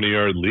 to 20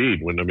 yard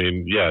lead when,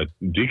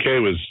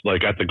 DK was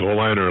like at the goal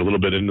line or a little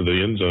bit into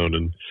the end zone.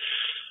 And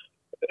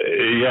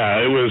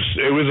it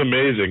was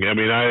amazing. I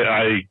mean,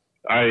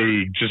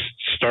 I just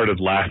started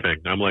laughing.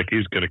 I'm like,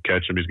 he's going to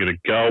catch him.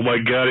 Oh my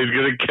God, he's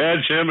going to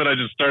catch him. And I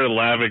just started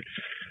laughing.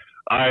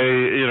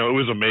 It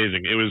was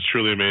amazing. It was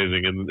truly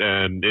amazing.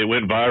 And it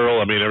went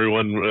viral. I mean,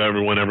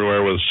 everyone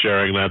everywhere was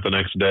sharing that the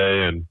next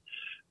day.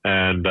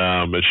 And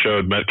it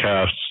showed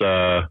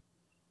Metcalf's,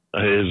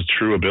 his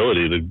true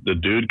ability. The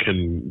dude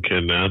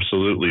can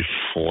absolutely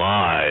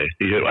fly.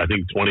 He hit, I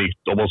think,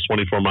 almost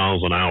 24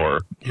 miles an hour.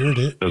 Here it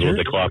is. Is what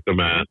they clocked him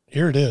at.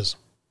 Here it is.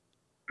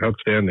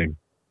 Outstanding.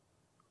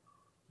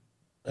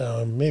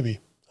 Maybe.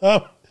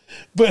 Oh,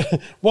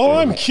 But while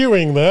I'm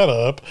queuing that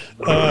up,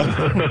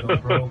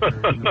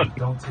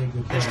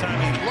 This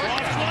time he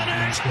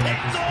runners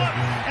picked off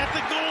at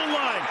the goal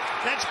line.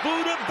 That's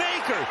Buda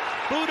Baker.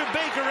 Buda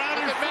Baker out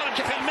in front.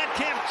 Can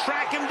Metcalf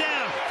track him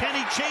down? Can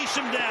he chase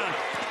him down?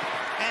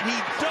 And he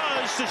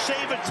does to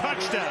save a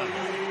touchdown.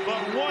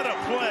 But what a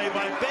play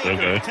by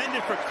Baker,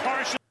 intended for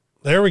Carson.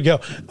 there we go.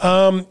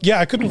 Yeah,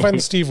 I couldn't find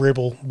the Steve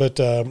Rabel, but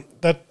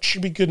that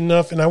should be good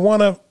enough. And I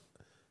want to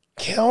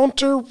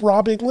counter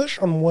Rob English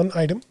on one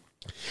item.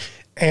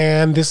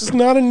 And this is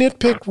not a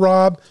nitpick,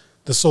 Rob,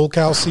 the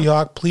SoCal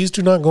Seahawk. Please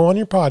do not go on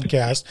your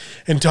podcast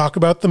and talk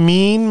about the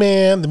mean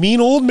man, the mean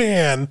old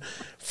man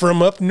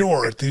from up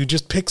north who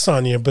just picks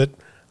on you. But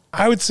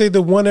I would say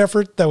the one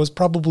effort that was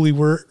probably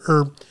worse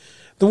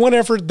was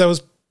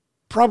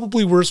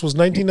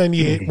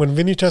 1998 when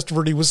Vinny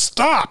Testaverde was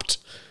stopped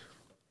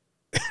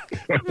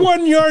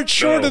 1 yard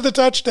short of the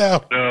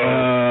touchdown.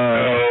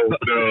 No.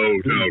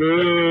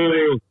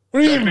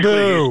 What do you mean,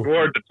 boo? He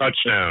scored the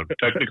touchdown.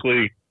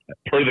 Technically,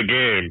 per the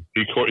game,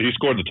 he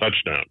scored the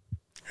touchdown.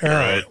 All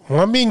right.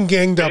 Well, I'm being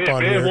ganged up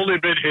on It here. may have only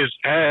been his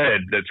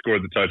head that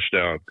scored the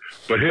touchdown,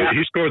 but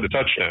he scored the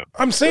touchdown.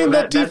 I'm saying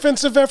that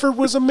defensive effort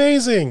was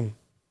amazing.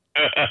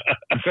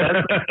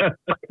 The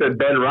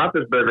Ben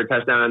Roethlisberger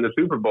touchdown in the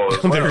Super Bowl.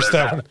 There's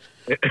that one.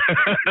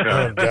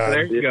 Oh, God.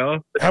 There you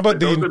go. How about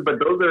those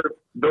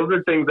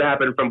are things that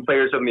happen from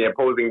players from the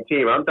opposing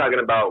team. I'm talking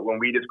about when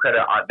we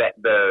discredit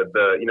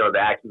the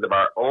actions of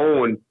our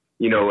own.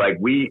 Like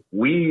we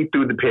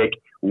threw the pick,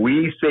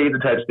 we saved the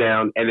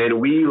touchdown, and then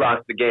we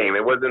lost the game.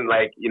 It wasn't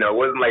like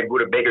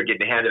Buda Baker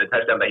getting handed a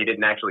touchdown that he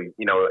didn't actually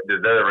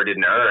deserve or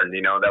didn't earn.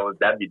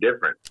 That'd be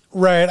different.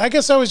 Right. I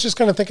guess I was just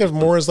kind of thinking of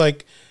more as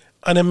like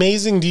an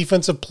amazing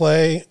defensive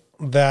play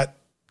that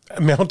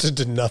amounted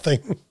to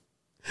nothing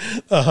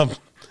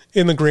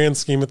in the grand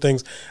scheme of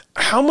things.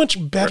 How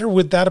much better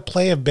would that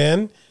play have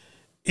been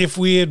if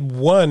we had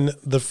won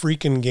the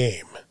freaking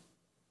game?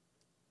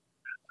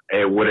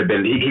 It would have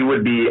been. He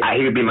would be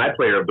my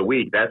player of the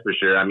week. That's for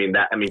sure.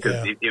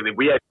 Because if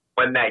we had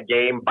won that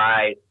game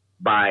by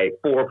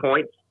 4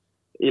 points,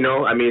 then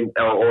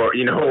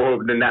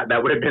that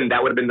would have been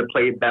the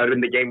play. That would have been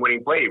the game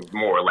winning play,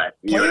 more or less.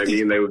 You know what I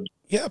mean? They would.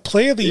 Yeah,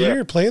 play of the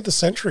year, play of the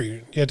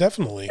century. Yeah,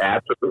 definitely.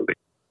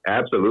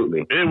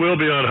 Absolutely. It will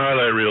be on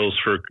highlight reels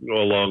for a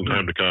long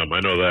time to come. I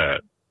know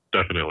that.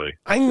 Definitely.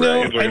 I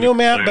know,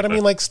 Matt, but I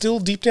mean, like, still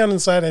deep down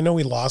inside, I know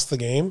we lost the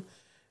game.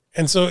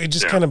 And so it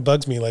just kind of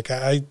bugs me. Like,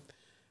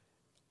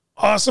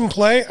 awesome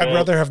play. I'd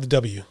rather have the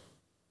W.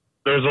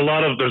 There's a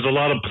lot of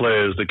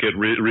plays that get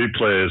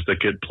replays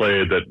that get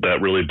played that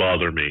really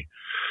bother me.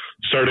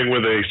 Starting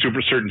with a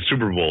certain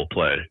Super Bowl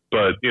play,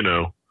 but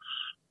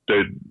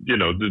so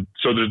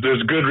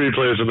there's good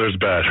replays and there's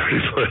bad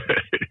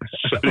replays.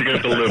 So you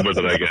have to live with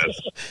it, I guess.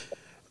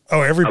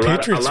 Oh, every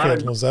Patriots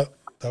fan knows that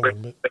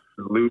one.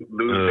 Lose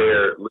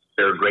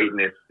their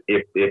greatness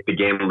if the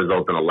game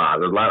results in a loss.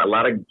 There's a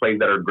lot of plays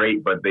that are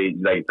great, but they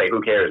like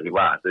who cares? We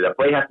lost. The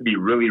play has to be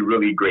really,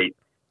 really great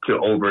to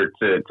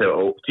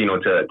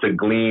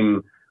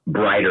gleam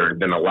brighter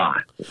than a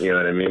loss. You know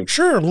what I mean?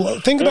 Sure.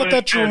 Think about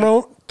that,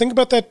 Jerome. Think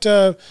about that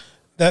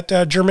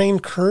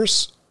Jermaine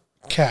Kearse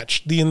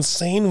catch, the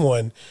insane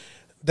one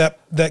that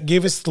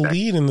gave us the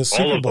lead in the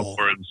Super Bowl. All of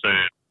them were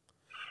insane.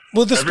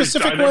 Well, the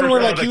specific one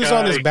where like he was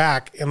on his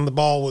back and the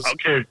ball was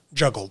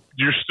juggled.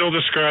 You're still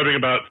describing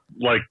about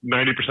like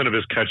 90% of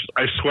his catches.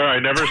 I swear I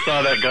never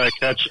saw that guy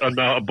catch a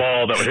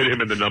ball that would hit him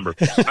in the number.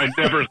 I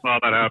never saw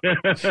that happen.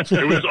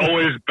 It was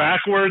always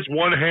backwards,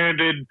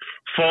 one-handed,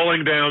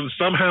 falling down,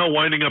 somehow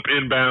winding up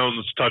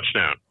inbounds,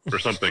 touchdown or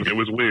something. It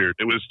was weird.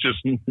 It was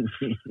just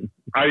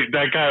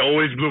that guy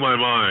always blew my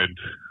mind.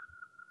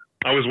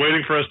 I was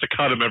waiting for us to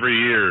cut him every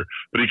year,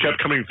 but he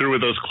kept coming through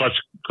with those clutch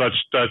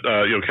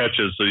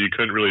catches, so you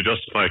couldn't really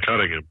justify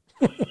cutting him.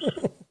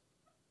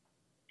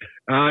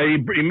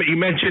 You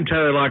mentioned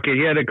Tyler Lockett.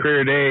 He had a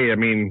career day.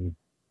 And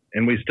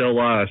we still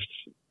lost.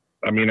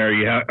 Are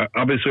you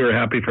obviously we're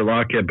happy for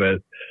Lockett,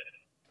 but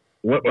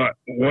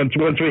once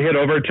we hit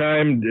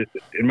overtime,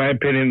 in my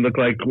opinion, looked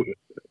like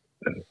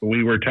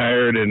we were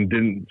tired and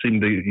didn't seem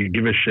to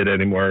give a shit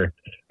anymore.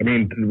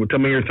 Tell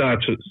me your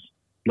thoughts.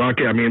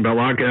 Lockett, about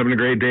Lockett having a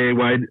great day.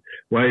 Why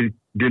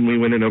didn't we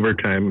win in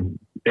overtime?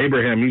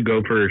 Abraham, you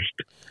go first.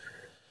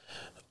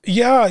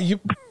 Yeah, you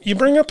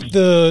bring up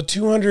the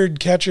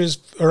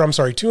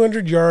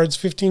 200 yards,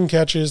 15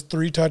 catches,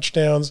 3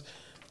 touchdowns.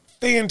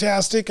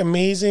 Fantastic,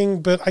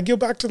 amazing. But I go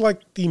back to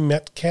like the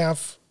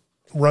Metcalf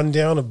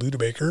rundown of Buda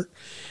Baker,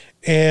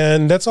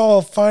 and that's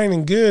all fine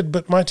and good,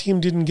 but my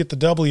team didn't get the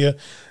W.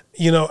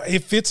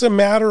 If it's a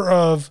matter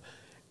of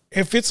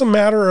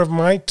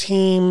my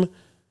team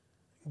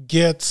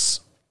gets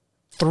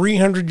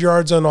 300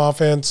 yards on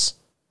offense,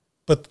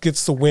 but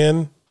gets the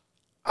win,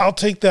 I'll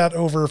take that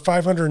over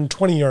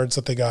 520 yards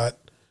that they got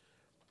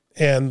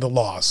and the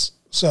loss.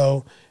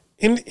 So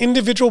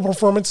individual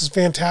performance is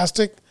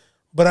fantastic,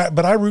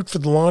 but I root for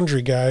the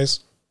laundry,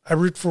 guys. I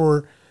root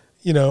for,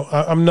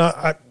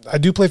 I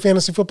do play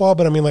fantasy football,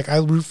 but I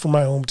root for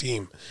my home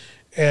team,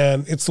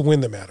 and it's the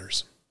win that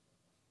matters.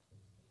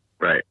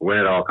 Right. Win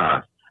at all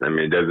costs. I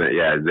mean, it doesn't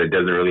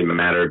really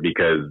matter,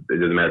 because it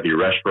doesn't matter if you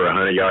rush for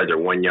 100 yards or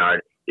 1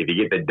 yard. If you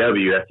get the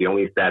W, that's the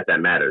only stat that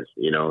matters,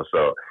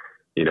 So,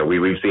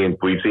 we've seen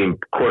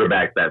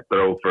quarterbacks that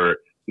throw for,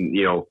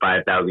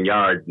 5,000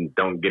 yards and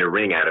don't get a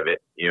ring out of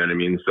it. You know what I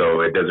mean? So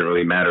it doesn't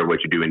really matter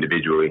what you do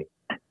individually.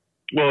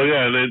 Well,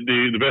 yeah,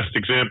 the best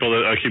example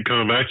that I keep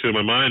coming back to in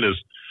my mind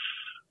is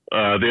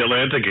the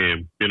Atlanta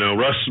game.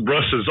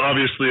 Russ is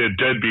obviously a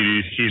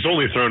deadbeat. He's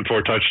only thrown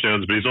 4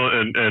 touchdowns, but he's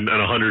on and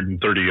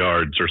 130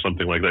 yards or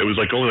something like that. It was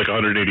only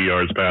 180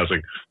 yards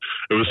passing.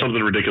 It was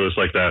something ridiculous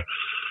like that.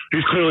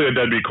 He's clearly a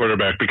deadbeat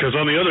quarterback, because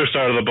on the other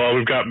side of the ball,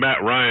 we've got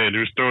Matt Ryan,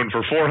 who's thrown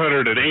for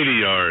 480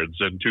 yards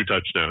and 2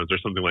 touchdowns or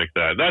something like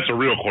that. That's a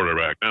real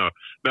quarterback. No,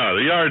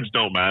 the yards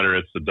don't matter.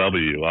 It's the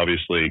W.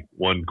 Obviously,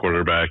 one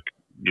quarterback,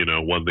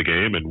 won the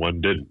game and one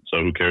didn't.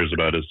 So who cares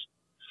about the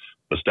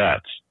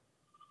stats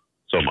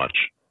so much?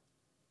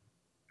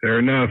 Fair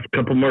enough. A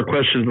couple more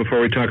questions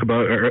before we talk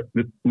about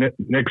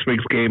next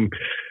week's game.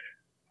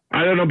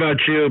 I don't know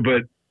about you,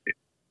 but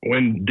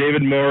when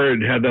David Moore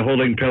had the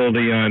holding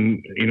penalty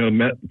on,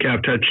 Metcalf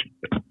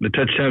the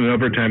touchdown in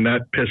overtime,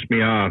 that pissed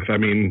me off. I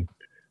mean,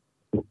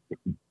 what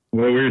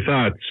were your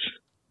thoughts?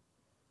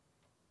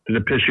 Did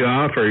it piss you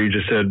off, or you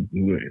just said?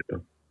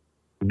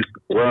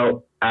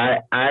 Well,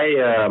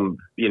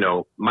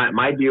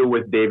 my deal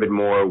with David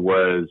Moore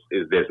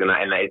is this, and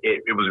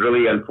it was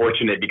really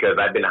unfortunate, because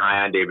I've been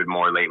high on David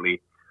Moore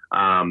lately,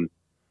 and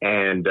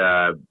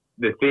the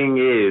thing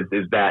is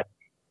that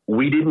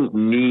we didn't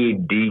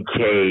need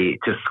DK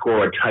to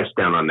score a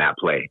touchdown on that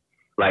play.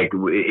 Like,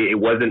 it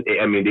wasn't,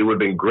 I mean, it would have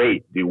been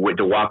great to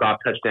walk off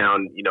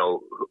touchdown,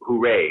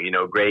 hooray,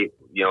 great,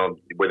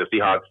 where the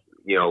Seahawks,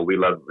 we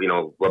love,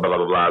 blah, blah,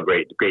 blah, blah,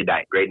 great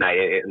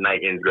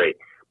night ends great.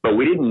 But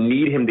we didn't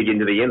need him to get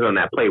into the end zone on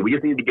that play. We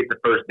just needed to get the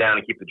first down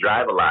and keep the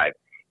drive alive.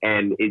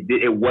 And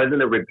it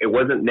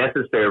wasn't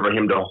necessary for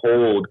him to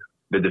hold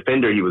the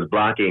defender he was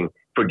blocking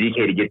for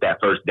DK to get that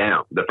first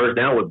down. The first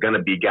down was going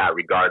to be got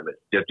regardless,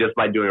 just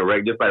by doing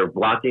just by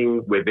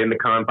blocking within the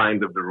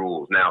confines of the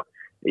rules. Now,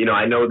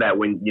 I know that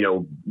when,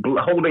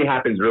 holding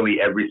happens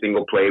really every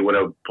single play. When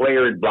a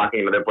player is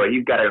blocking another player,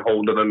 he's got a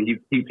hold of him. He's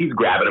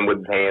grabbing him with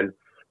his hands.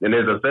 And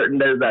there's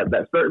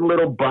that certain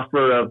little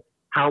buffer of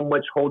how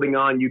much holding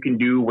on you can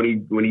do when he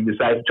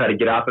decides to try to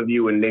get off of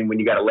you, and then when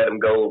you got to let him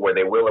go, where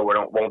they will or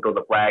won't throw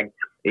the flag.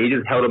 And he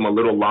just held him a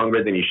little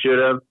longer than he should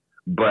have.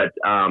 But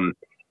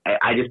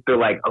I just feel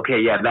like, okay,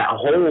 yeah, that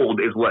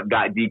hold is what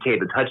got DK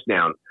the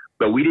touchdown.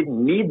 But we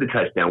didn't need the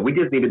touchdown. We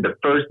just needed the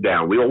first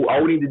down.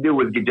 All we need to do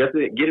was get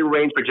in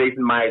range for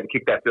Jason Myers and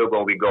kick that field goal,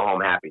 and we go home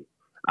happy.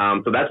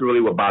 So that's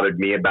really what bothered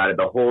me about it.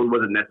 The hold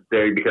wasn't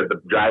necessary, because the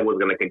drive was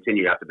going to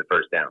continue after the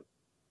first down.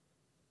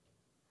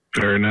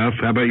 Fair enough.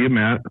 How about you,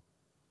 Matt?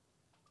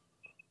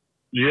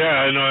 Yeah,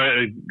 I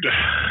know.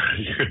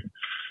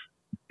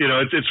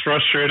 It's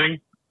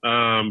frustrating,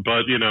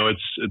 but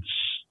it's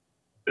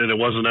and it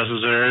wasn't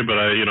necessary. But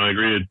I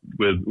agree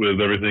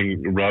with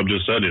everything Rob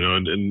just said.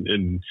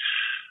 And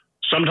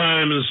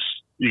sometimes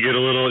you get a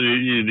little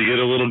you get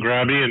a little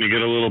grabby and you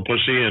get a little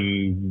pushy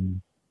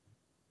and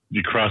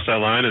you cross that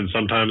line. And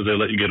sometimes they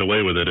let you get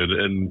away with it.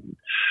 And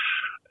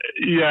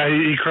yeah,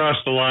 he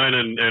crossed the line,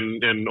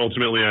 and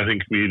ultimately I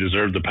think we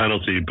deserved the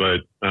penalty.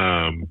 But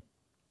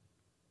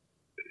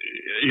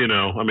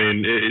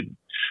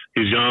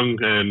he's young,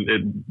 and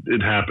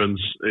it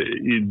happens.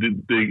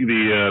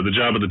 The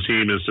job of the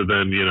team is to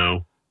then,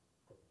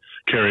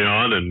 carry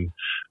on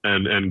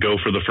and go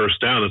for the first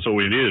down. That's what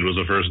we needed, was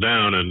a first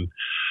down. And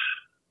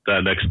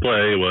that next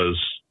play was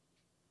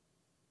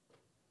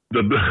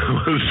not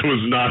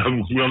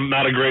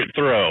a great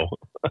throw.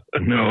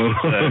 No,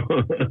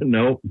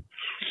 nope.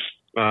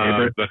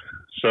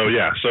 So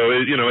yeah,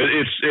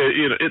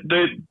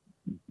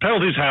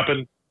 penalties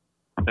happen,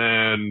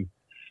 and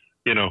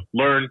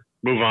learn,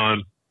 move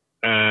on.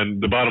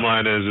 And the bottom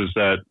line is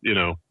that,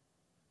 the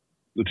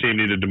team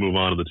needed to move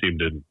on and the team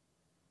didn't.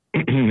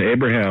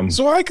 Abraham.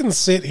 So I can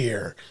sit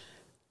here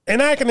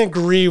and I can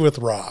agree with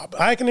Rob.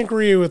 I can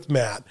agree with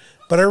Matt,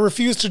 but I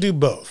refuse to do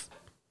both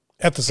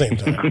at the same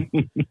time.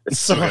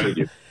 So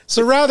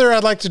rather,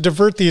 I'd like to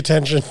divert the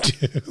attention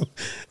to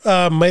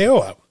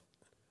Mayoa.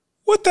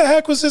 What the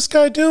heck was this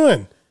guy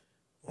doing?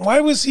 Why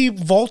was he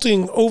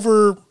vaulting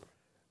over?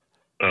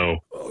 Oh,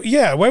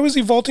 yeah. Why was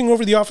he vaulting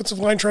over the offensive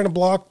line trying to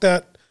block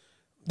that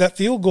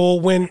field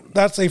goal when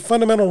that's a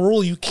fundamental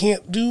rule? You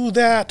can't do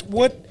that.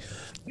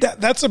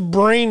 That's a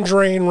brain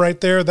drain right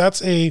there.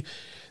 That's a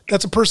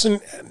person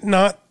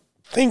not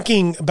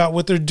thinking about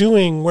what they're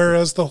doing.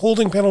 Whereas the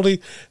holding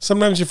penalty,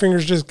 sometimes your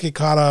fingers just get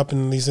caught up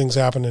and these things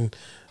happen and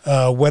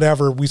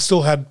whatever. We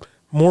still had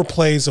more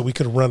plays that we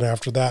could run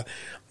after that.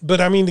 But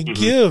I mean, to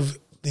give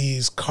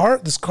this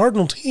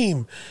Cardinal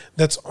team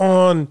that's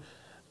on,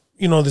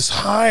 this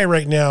high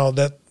right now,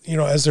 that,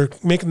 as they're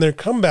making their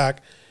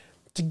comeback,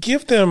 to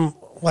give them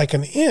like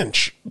an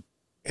inch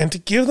and to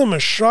give them a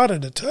shot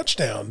at a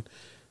touchdown,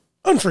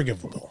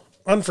 unforgivable.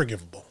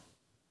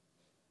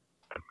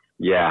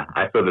 Yeah,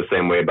 I feel the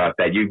same way about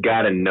that. You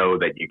got to know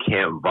that you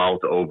can't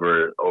vault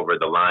over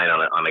the line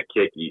on a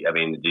kick. I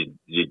mean,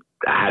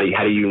 how do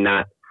you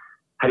not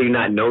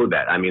know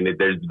that? I mean,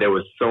 there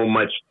was so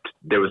much,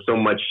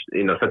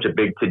 such a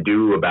big to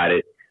do about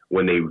it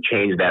when they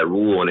changed that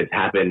rule, and it's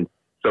happened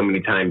so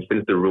many times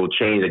since the rule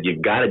changed that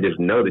you've got to just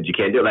know that you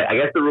can't do it. Like, I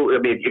guess the rule, I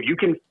mean, if you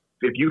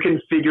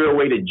can figure a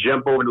way to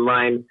jump over the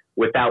line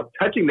without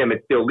touching them,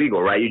 it's still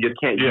legal, right? You just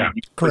can't you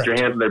put your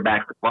hands on their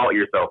back to vault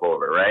yourself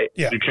over, right?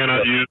 Yeah. You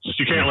cannot you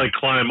can't like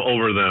climb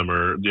over them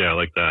or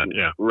like that.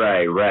 Yeah.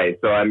 Right.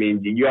 So I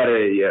mean, you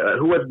gotta.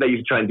 Who was it that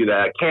used to try and do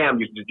that? Cam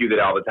used to do that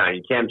all the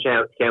time. Cam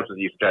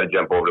used to try to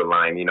jump over the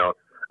line, He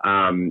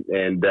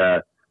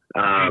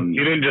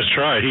didn't just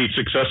try; he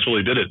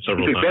successfully did it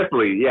several times.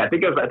 Successfully, yeah. I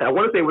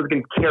want to say it was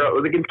against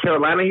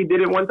Carolina. He did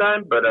it one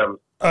time, but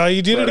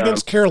he did it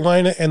against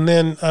Carolina, and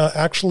then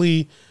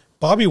actually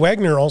Bobby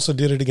Wagner also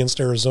did it against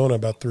Arizona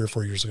about 3 or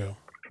 4 years ago.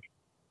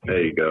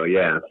 There you go.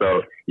 Yeah.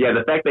 So yeah,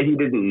 the fact that he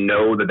didn't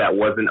know that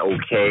wasn't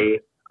okay.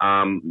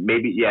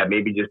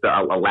 Maybe just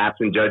a lapse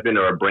in judgment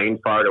or a brain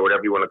fart or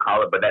whatever you want to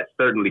call it. But that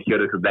certainly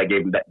killed us because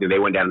they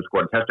went down and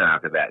scored a touchdown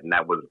after that, and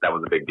that was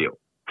a big deal.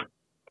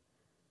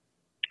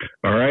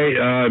 All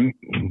right.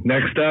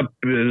 Next up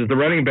is the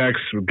running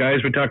backs.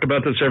 Guys, we talk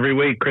about this every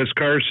week. Chris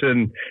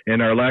Carson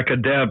and our lack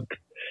of depth.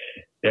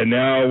 And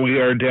now we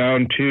are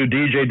down to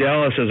DJ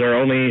Dallas as our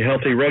only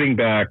healthy running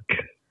back.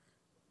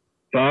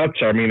 Thoughts?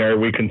 I mean, are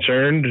we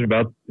concerned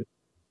about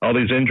all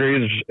these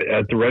injuries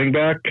at the running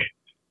back?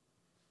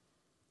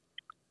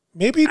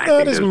 Maybe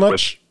not as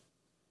much.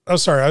 I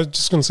was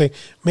just going to say,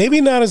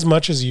 maybe not as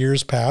much as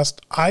years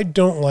past. I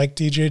don't like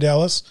DJ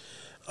Dallas.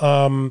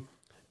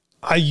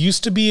 I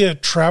used to be a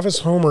Travis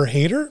Homer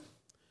hater,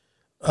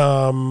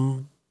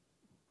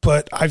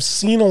 but I've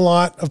seen a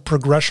lot of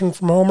progression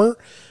from Homer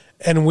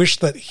and wish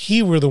that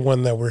he were the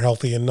one that were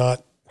healthy and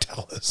not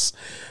Dallas,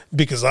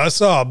 because I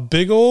saw a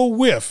big old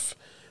whiff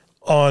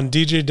on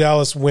DJ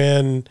Dallas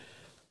when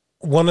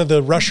one of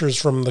the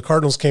rushers from the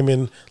Cardinals came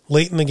in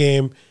late in the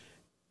game.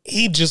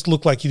 He just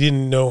looked like he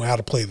didn't know how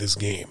to play this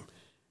game,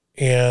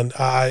 and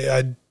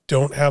I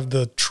don't have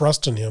the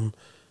trust in him.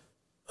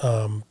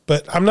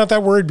 But I'm not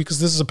that worried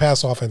because this is a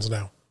pass offense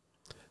now.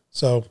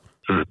 So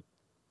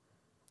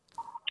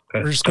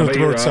we're just going to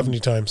throw it 70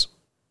 times.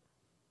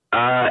 And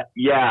I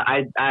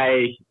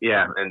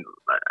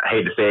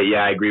hate to say it.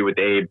 Yeah, I agree with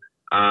Abe.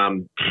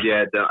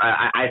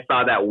 I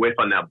saw that whiff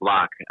on that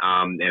block.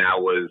 And I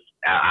was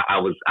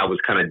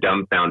kind of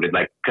dumbfounded,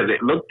 like, cause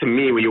it looked to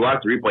me when you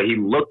watch the replay, he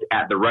looked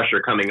at the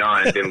rusher coming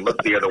on and then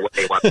looked the other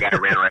way while the guy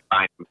ran right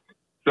by him.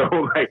 So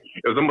like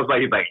it was almost like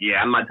he's like, yeah,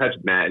 I'm not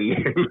touching that, and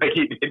like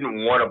he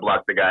didn't want to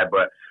block the guy,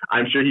 but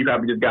I'm sure he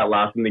probably just got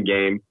lost in the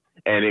game,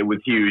 and it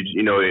was huge,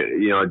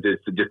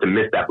 just to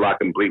miss that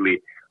block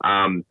completely. I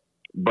don't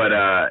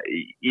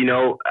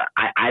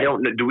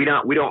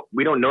know.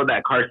 We don't know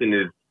that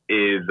Carson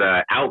is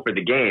out for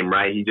the game,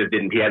 right? He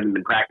hasn't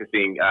been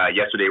practicing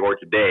yesterday or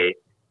today,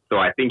 so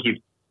I think he's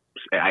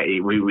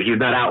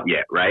not out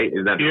yet, right? He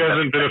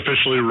hasn't been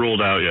officially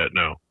ruled out yet.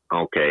 No.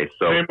 Okay,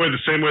 so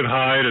same with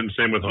Hyde and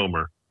same with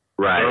Homer.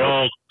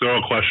 Right, they're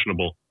all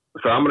questionable.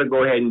 So I'm going to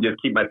go ahead and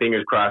just keep my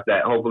fingers crossed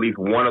that hopefully at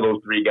least one of those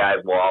three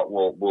guys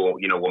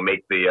will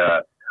make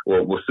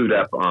will suit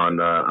up on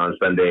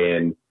Sunday,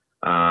 and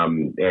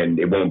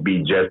it won't be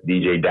just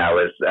DJ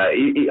Dallas.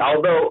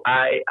 Although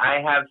I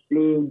have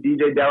seen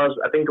DJ Dallas,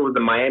 I think it was the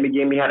Miami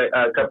game. He had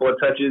a couple of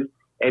touches,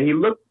 and he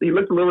looked a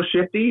little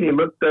shifty. He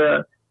looked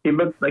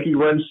like he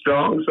runs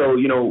strong. So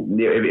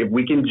if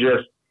we can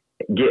just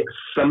get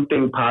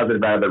something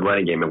positive out of the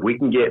running game. If we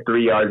can get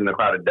 3 yards in a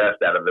cloud of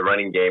dust out of the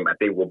running game, I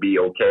think we'll be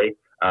okay.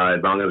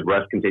 As long as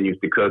Russ continues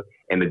to cook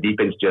and the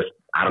defense just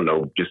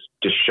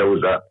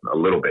shows up a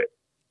little bit.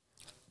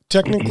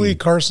 Technically,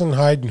 Carson,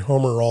 Hyde, and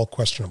Homer are all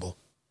questionable.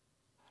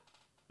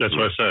 That's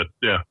what I said.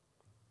 Yeah.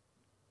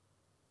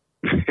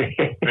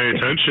 Pay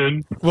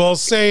attention. Well,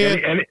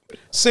 say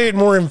it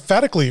more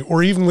emphatically,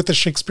 or even with a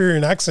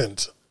Shakespearean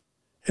accent.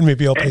 And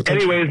maybe I'll pay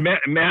attention. Anyways,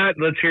 Matt,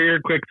 let's hear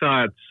your quick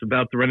thoughts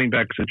about the running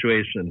back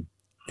situation.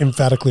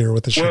 Emphatically or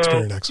with a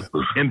Shakespearean accent?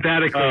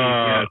 Emphatically.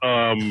 Yes.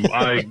 I'm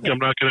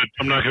not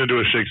gonna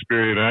do a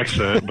Shakespearean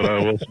accent, but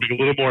I will speak a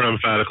little more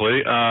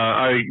emphatically.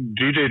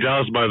 DJ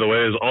Dallas, by the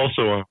way, is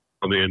also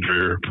on the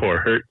injury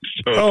report.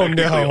 So oh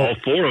no! All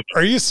four of them.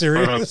 Are you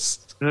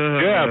serious?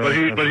 Yeah, but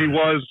he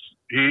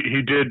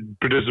did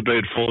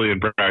participate fully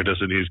in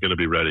practice, and he's going to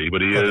be ready.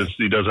 But he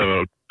does have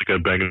a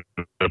banged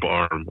up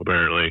arm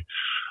apparently.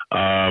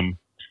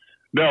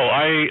 No,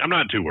 I'm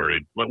not too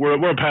worried.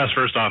 We're a pass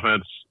first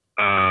offense,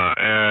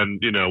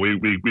 and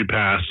we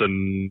pass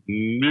and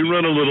we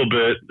run a little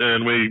bit,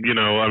 and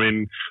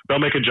they'll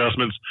make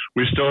adjustments.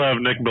 We still have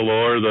Nick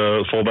Bellore,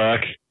 the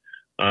fullback,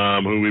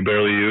 who we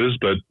barely use,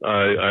 but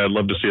I'd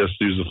love to see us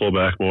use the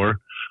fullback more.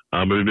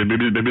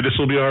 Maybe this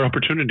will be our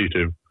opportunity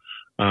to.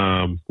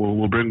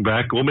 We'll bring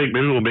back. We'll make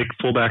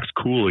fullbacks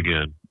cool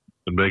again.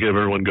 And make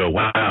everyone go,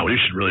 wow, we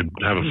should really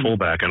have a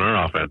fullback in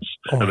our offense.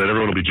 And then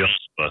everyone will be jealous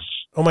of us.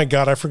 Oh, my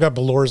God. I forgot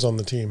Bellore's on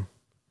the team.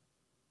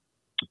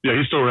 Yeah,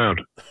 he's still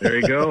around. There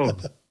you go.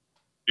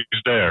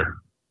 He's there.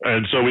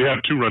 And so we have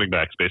two running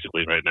backs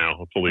basically right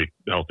now, fully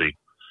healthy.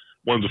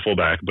 One's a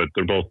fullback, but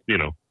they're both,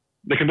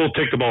 they can both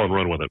take the ball and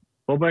run with it.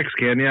 Fullbacks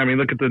can, yeah. I mean,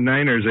 look at the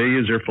Niners. They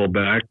use their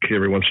fullback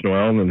every once in a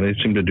while, and they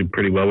seem to do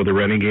pretty well with the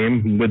running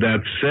game. With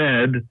that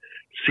said,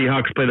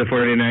 Seahawks play the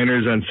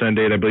 49ers on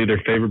Sunday, and I believe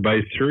they're favored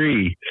by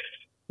 3.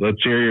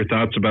 Let's hear your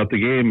thoughts about the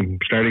game,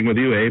 starting with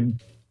you, Abe.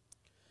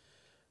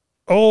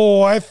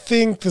 Oh, I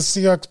think the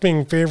Seahawks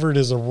being favored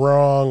is a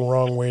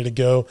wrong way to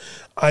go.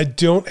 I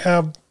don't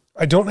have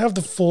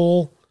the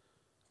full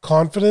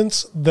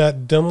confidence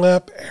that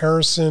Dunlap,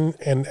 Harrison,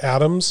 and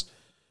Adams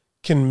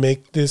can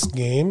make this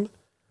game.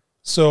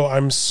 So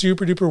I'm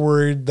super duper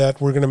worried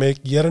that we're going to make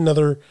yet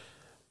another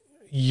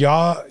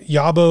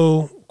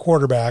Yabo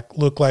quarterback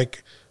look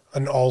like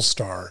an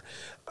all-star.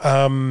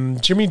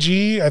 Jimmy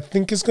G, I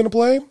think, is going to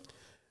play.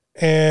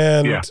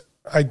 And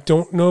I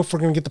don't know if we're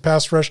going to get the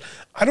pass rush.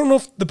 I don't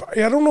know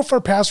if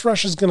our pass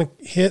rush is going to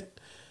hit.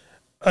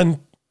 I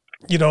don't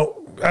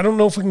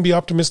know if we can be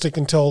optimistic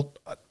until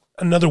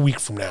another week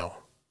from now.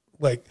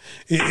 Like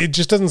it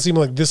just doesn't seem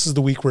like this is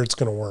the week where it's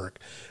going to work.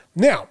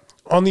 Now,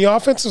 on the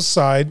offensive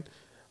side,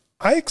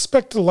 I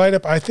expect to light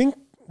up. I think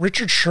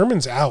Richard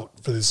Sherman's out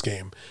for this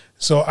game,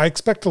 so I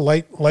expect to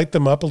light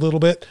them up a little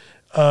bit.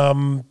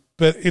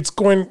 But it's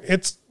going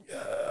to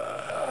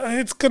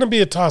be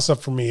a toss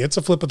up for me. It's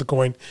a flip of the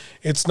coin.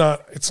 It's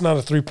not a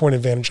 3-point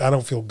advantage. I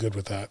don't feel good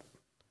with that.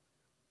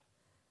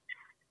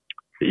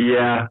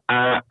 Yeah,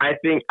 I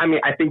think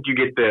you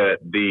get the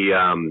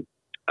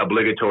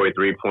obligatory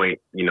 3-point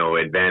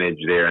advantage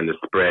there in the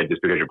spread just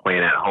because you're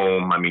playing at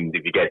home. I mean,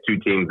 if you get two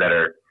teams that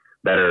are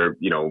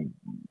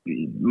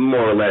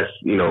more or less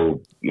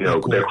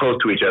they're close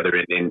to each other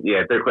and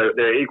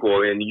they're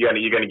equal, and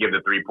you're gonna give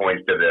the 3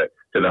 points to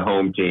the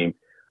home team.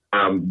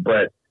 I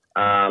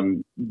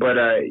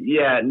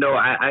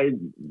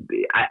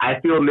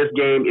feel in this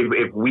game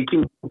if we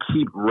can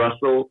keep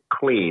Russell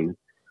clean,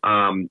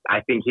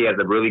 I think he has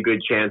a really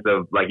good chance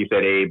of, like you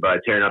said, Abe,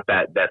 tearing up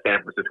that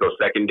San Francisco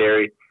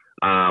secondary.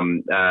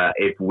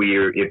 If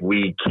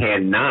we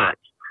cannot,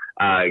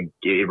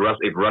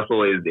 if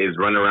Russell is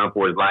running around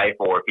for his life,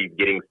 or if he's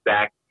getting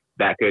sacked,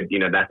 that could,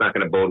 that's not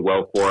going to bode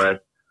well for us.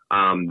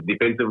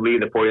 Defensively,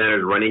 the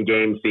 49ers running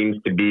game seems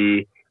to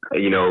be,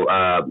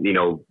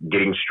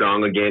 getting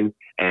strong again,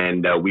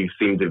 and we've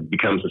seemed to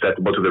become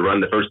susceptible to the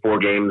run. The first 4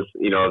 games,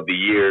 of the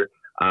year,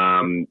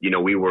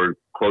 we were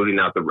closing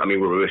out we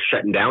were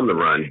shutting down the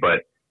run,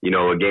 but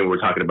again, we're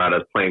talking about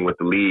us playing with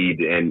the lead,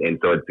 and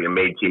so it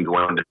made teams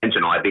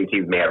one-dimensional. I think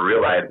teams may have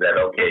realized that,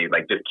 okay,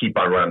 like just keep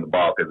on running the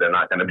ball because they're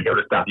not going to be able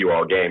to stop you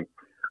all game.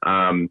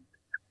 I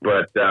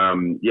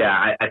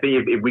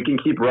think if we can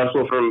keep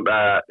Russell from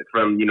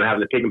having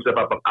to pick himself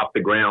up off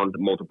the ground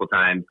multiple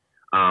times,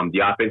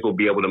 the offense will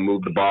be able to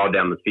move the ball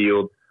down the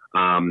field.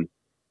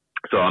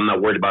 So I'm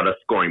not worried about us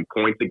scoring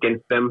points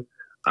against them.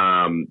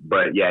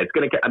 It's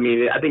going to,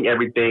 I think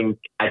everything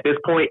at this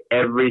point,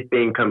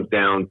 everything comes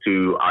down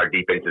to our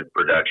defensive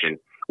production.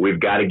 We've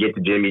got to get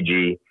to Jimmy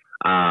G.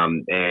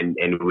 And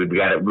we've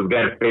got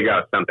to figure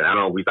out something. I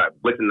don't know. We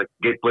start blitzing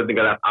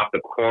off the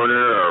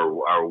corner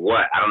or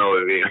what. I don't know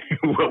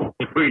what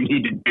we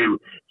need to do.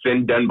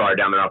 Send Dunbar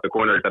down there off the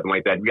corner or something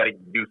like that. We got to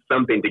do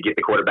something to get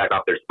the quarterback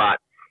off their spot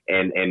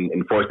and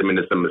force them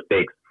into some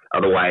mistakes.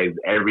 Otherwise,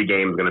 every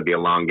game is going to be a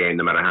long game,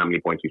 no matter how many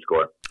points you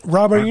score.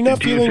 Rob, are you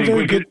not feeling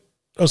very good?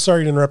 Oh,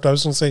 sorry to interrupt. I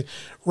was going to say,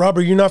 Rob,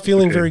 are you not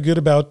feeling very good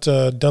about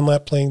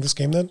Dunlap playing this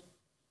game then?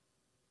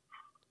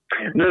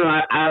 No,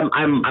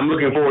 I'm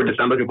looking forward to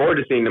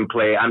seeing them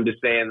play. I'm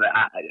just saying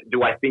that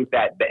do I think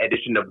that the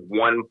addition of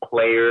one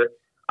player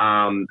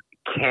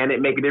can it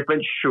make a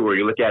difference? Sure.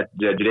 You look at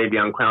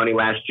Jadeveon Clowney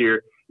last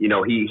year.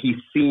 He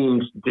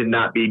seems to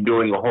not be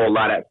doing a whole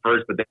lot at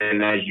first, but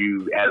then as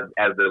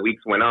the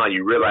weeks went on,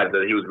 you realized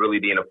that he was really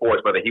being a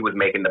force, whether he was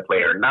making the play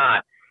or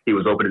not. He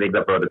was opening things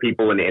up for other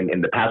people, and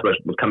the pass rush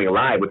was coming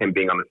alive with him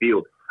being on the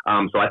field.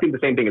 So I think the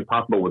same thing is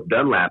possible with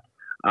Dunlap.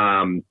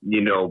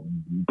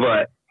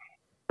 But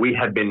we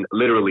have been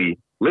literally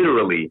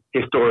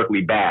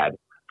historically bad.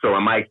 So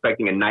am I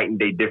expecting a night and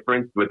day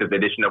difference with the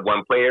addition of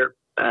one player?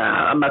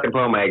 I'm not going to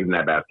put all my eggs in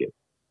that basket.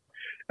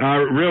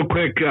 Real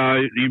quick,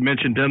 you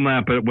mentioned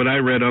Dunlap, but what I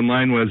read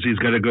online was he's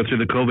got to go through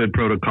the COVID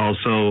protocol.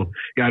 So,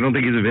 I don't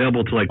think he's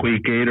available till like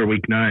week 8 or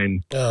week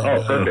 9.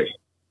 Oh, perfect.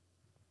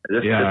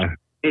 Yeah.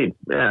 Okay.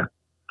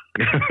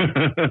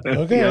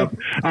 Yep.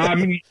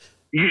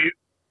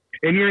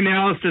 In your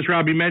analysis,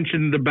 Rob, you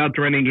mentioned about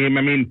the running game.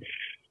 I mean,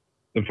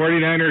 the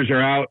 49ers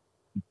are out.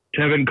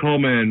 Tevin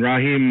Coleman,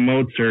 Raheem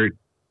Mostert,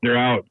 they're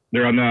out.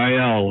 They're on the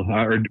IL,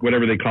 or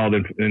whatever they call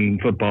it in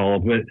football.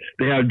 But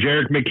they have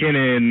Jerick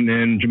McKinnon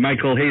and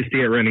Michael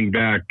Hasty at running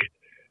back.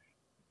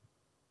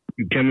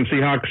 Can the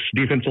Seahawks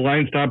defensive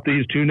line stop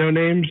these two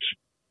no-names?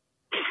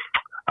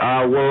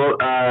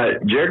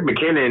 Jerick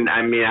McKinnon,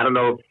 I don't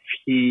know if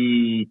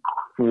he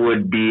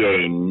would be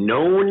a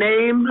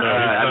no-name.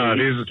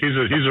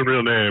 He's a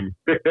real name.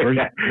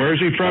 Where's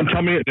he from?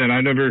 Tell me it then.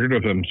 I never heard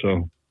of him.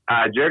 So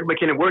Jerick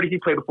McKinnon, where did he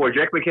play before?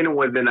 Jerick McKinnon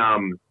was in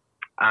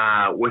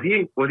Was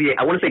he?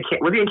 I want to say,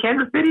 was he in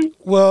Kansas City?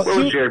 Well, where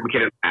was Jerick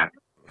McKinnon at?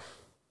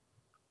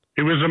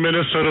 He was a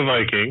Minnesota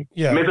Viking.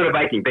 Yeah, Minnesota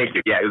Viking. Thank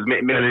you. Yeah, it was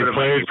Minnesota. And he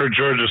played Viking. for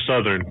Georgia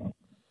Southern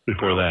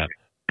before that.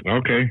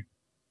 Okay.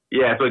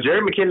 Yeah, so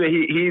Jerick McKinnon,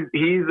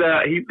 he's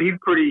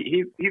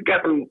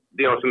got some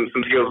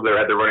some skills there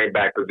at the running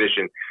back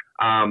position.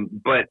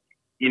 But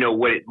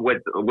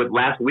what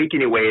last week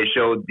anyway, it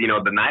showed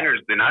the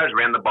Niners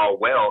ran the ball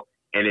well,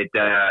 and it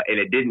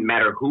didn't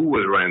matter who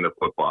was running the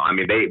football. I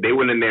mean, they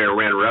went in there and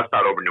ran roughs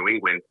out over New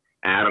England.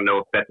 And I don't know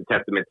if that's a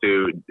testament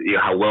to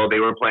how well they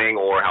were playing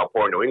or how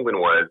poor New England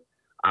was.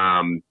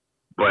 I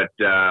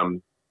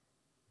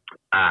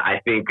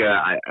think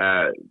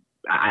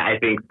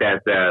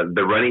that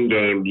the running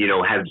game,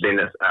 has been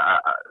a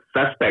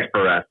suspect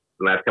for us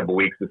the last couple of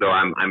weeks, and so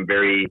I'm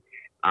very.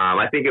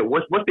 I think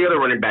what's the other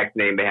running back's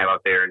name they have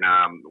out there in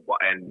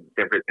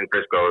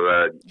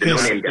Frisco? The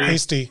no-name guy.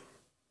 Hasty.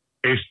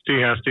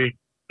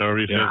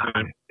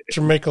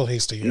 Jermichael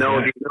Hasty. Yeah.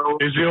 No,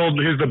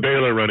 he's the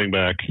Baylor running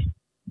back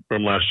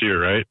from last year,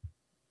 right?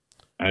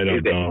 I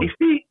don't know.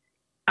 Hasty?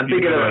 I'm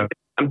thinking of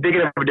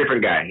a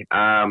different guy.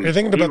 You're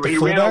thinking about the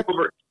fullback?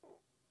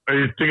 Are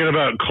you thinking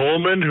about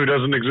Coleman, who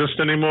doesn't exist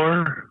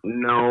anymore?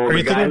 No. Are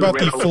you thinking about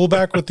the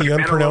fullback with the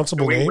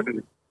unpronounceable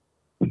name?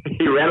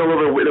 He ran all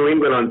over New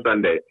England on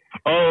Sunday.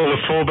 Oh, the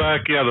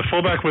fullback. Yeah, the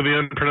fullback with the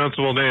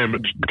unpronounceable name.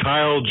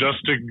 Kyle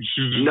Justin.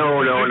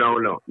 No.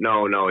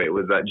 It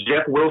was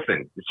Jeff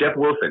Wilson. It's Jeff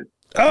Wilson.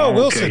 Oh,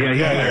 Wilson. Okay.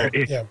 Yeah.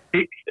 He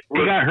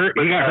got hurt.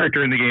 He got hurt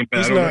during the game.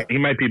 He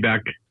might be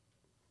back.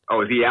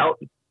 Oh, is he out?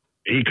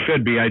 He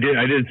could be. I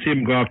did see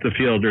him go off the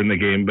field during the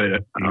game,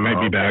 but he might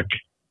be back.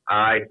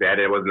 I said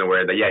I wasn't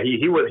aware of that. Yeah, he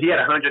had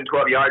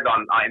 112 yards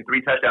and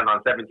 3 touchdowns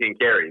on 17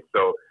 carries.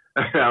 So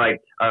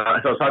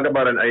so talk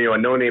about a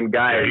no-name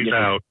guy. He's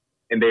out.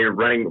 And they're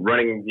running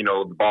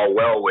the ball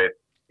well with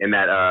in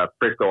that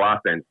Frisco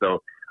offense.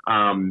 So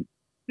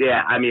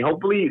yeah, I mean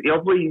hopefully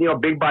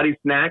big body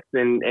snacks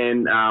and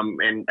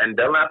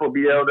Dunlap will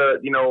be able to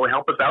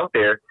help us out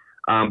there.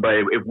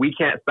 But if we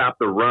can't stop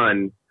the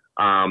run,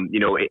 an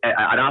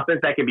offense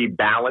that can be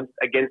balanced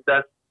against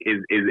us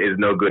is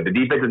no good. The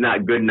defense is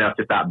not good enough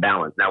to stop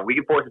balance. Now we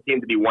can force a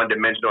team to be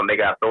one-dimensional and they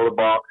got to throw the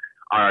ball.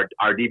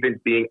 Our defense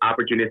being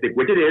opportunistic,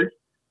 which it is,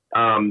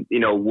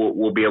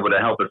 will be able to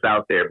help us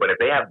out there. But if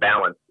they have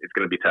balance, it's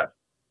going to be tough.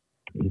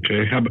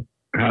 Okay.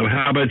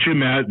 How about you,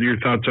 Matt? Your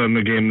thoughts on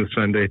the game this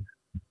Sunday?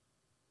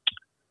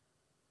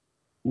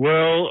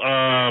 Well,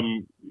 I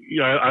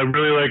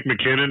really like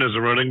McKinnon as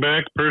a running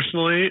back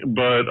personally,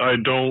 but I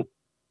don't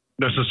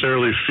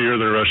necessarily fear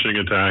the rushing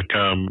attack.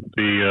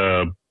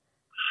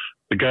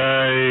 The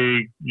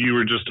guy you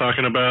were just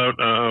talking about,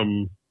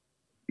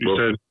 you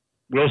said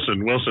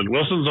Wilson.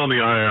 Wilson's on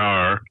the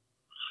IR.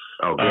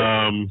 Okay.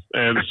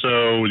 And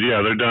so,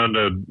 yeah, they're down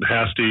to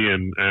Hasty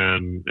and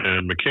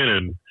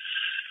McKinnon,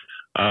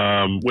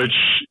 which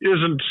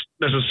isn't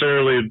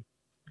necessarily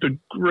the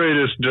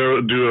greatest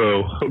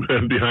duo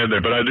behind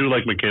there, but I do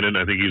like McKinnon.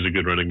 I think he's a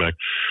good running back.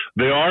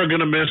 They are going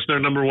to miss their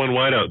number one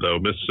wideout, though.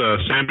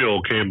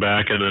 Samuel came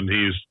back, and then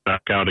he's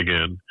back out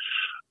again.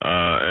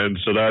 And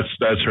so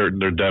that's hurting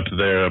their depth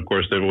there. Of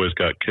course, they've always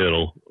got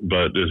Kittle,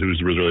 but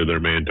who's really their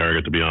main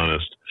target, to be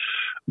honest.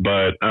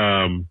 But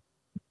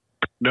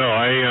no,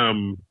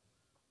 I'm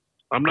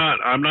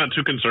not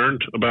too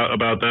concerned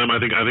about them. I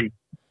think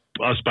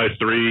us by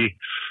 3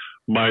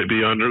 might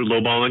be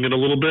lowballing it a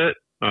little bit.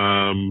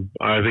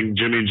 I think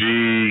Jimmy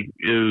G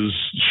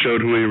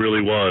showed who he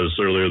really was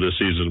earlier this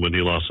season when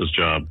he lost his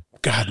job.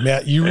 God,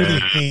 Matt, you really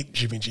hate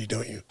Jimmy G,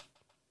 don't you?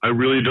 I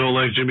really don't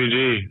like Jimmy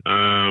G.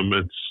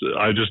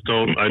 I just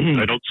don't.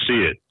 I don't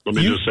see it. Let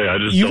me just say, I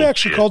just. You've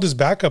actually called his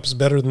backups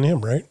better than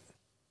him, right?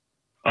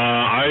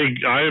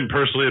 I am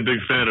personally a big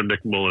fan of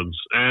Nick Mullins,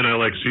 and I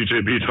like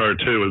CJ Beathard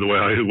too, the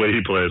way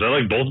he plays. I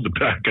like both of the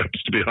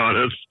backups, to be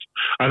honest.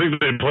 I think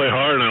they play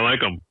hard, and I like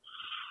them.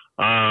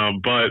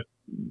 But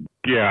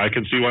yeah, I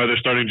can see why they're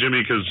starting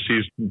Jimmy because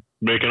he's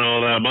making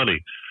all that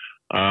money.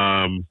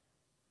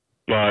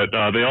 But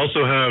they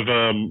also have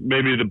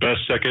maybe the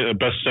best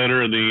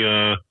center in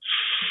the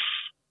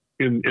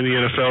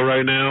NFL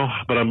right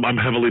now. But I'm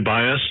heavily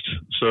biased,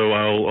 so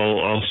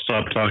I'll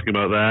stop talking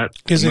about that.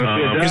 Is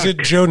it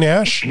Joe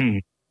Nash?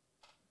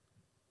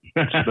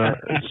 It's not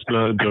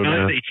Joe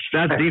Nash.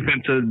 That's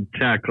defensive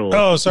tackle.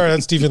 Oh, sorry,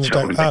 that's defensive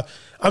tackle.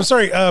 I'm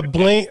sorry,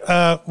 Blaine.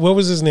 What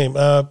was his name?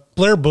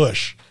 Blair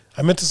Bush.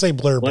 I meant to say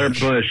Blair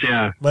Bush. Blair Bush,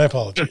 yeah. My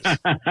apologies.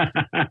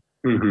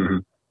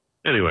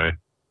 Anyway,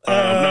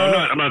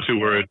 I'm not too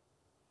worried.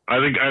 I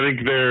think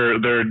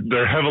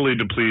they're heavily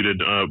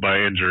depleted by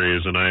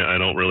injuries, and I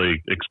don't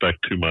really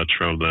expect too much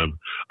from them.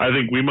 I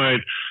think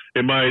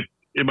it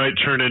might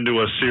turn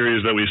into a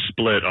series that we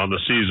split on the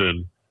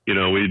season.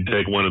 We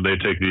take one and they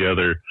take the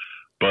other.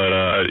 But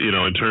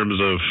in terms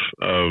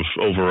of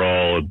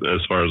overall,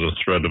 as far as a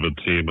threat of a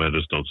team, I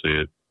just don't see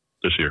it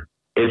this year.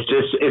 It's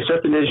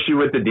just an issue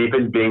with the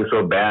defense being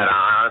so bad.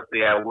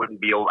 Honestly, I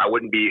wouldn't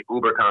be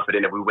uber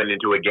confident if we went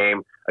into a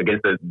game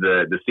against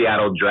the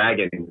Seattle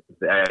Dragons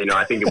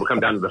I think it will come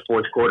down to the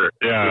fourth quarter.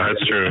 Yeah,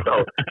 that's true.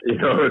 So,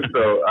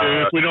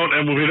 if we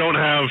don't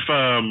have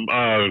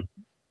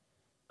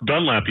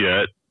Dunlap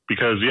yet,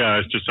 because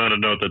I just on a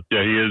note that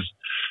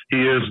he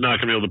is not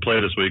going to be able to play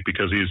this week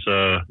because he's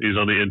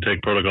on the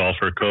intake protocol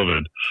for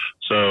COVID.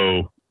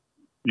 So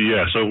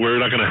so we're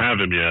not going to have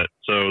him yet.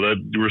 So that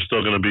we're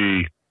still going to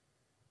be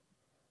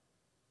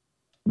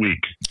weak.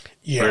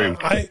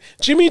 Yeah,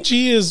 Jimmy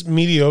G is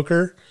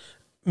mediocre,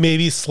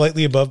 maybe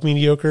slightly above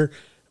mediocre,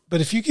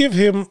 but if you give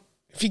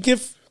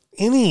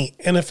any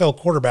NFL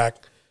quarterback,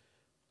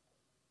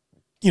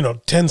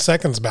 10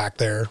 seconds back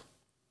there,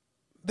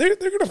 they're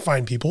going to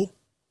find people.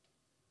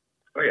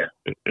 Oh yeah,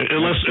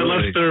 unless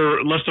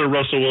they're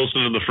Russell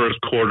Wilson in the first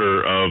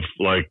quarter of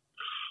like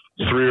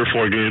 3 or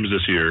 4 games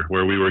this year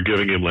where we were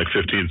giving him like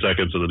 15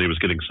 seconds and then he was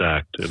getting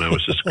sacked and I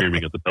was just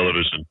screaming at the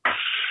television.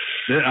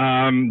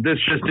 This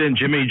just in,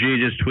 Jimmy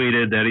G just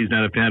tweeted that he's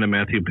not a fan of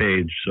Matthew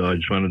Paige, so I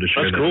just wanted to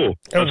share That's that. cool.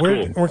 That's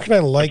cool. Where can I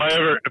like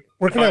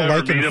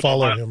and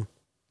follow him?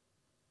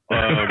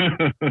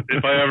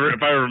 If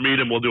I ever meet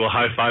him, we'll do a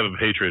high five of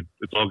hatred.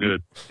 It's all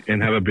good.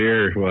 And have a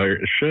beer. Well, it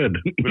should.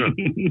 I'll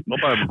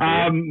buy him a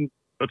beer.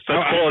 That's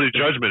quality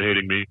judgment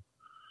hating me.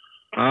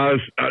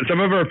 Some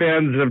of our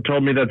fans have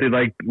told me that they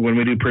like when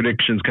we do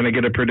predictions. Can I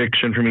get a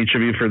prediction from each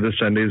of you for this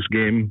Sunday's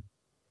game?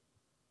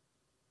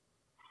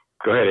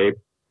 Go ahead, Abe.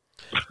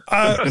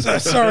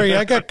 Sorry,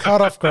 I got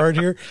caught off guard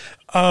here.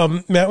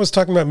 Matt was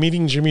talking about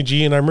meeting Jimmy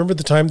G, and I remember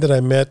the time that I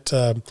met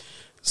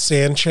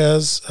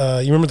Sanchez. You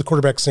remember the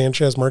quarterback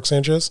Sanchez, Mark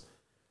Sanchez?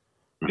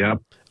 Yeah.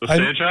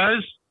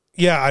 Sanchez?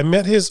 Yeah, I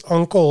met his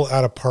uncle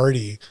at a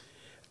party.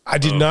 I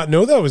did not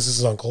know that was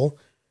his uncle.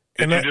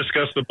 Did you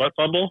discuss the butt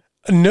fumble?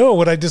 No,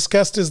 what I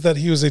discussed is that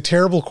he was a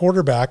terrible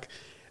quarterback,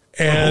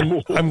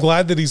 and I'm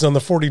glad that he's on the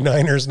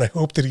 49ers, and I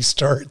hope that he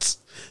starts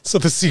so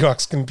the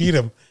Seahawks can beat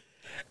him.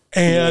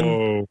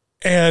 And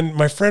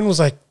my friend was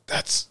like,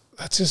 that's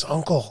his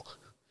uncle.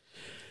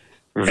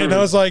 And I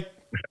was like,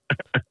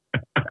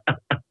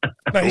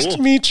 nice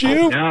to meet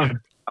you. Yeah.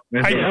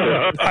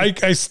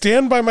 I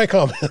stand by my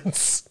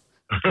comments.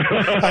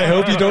 I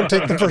hope you don't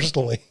take them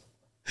personally.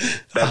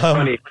 That's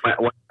funny.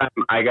 One time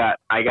I got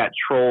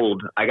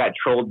trolled. I got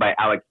trolled by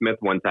Alex Smith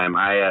one time.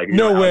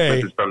 No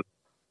way. He's from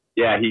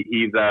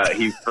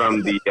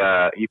the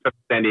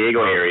San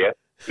Diego area,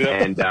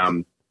 and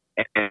this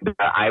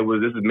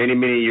is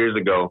many years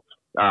ago.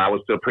 I was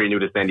still pretty new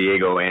to San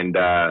Diego, and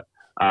I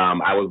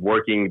was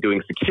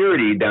doing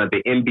security down at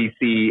the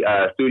NBC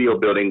studio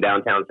building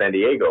downtown San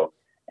Diego,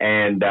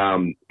 and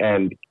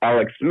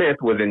Alex Smith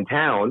was in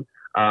town.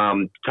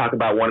 Talk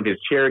about one of his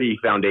charity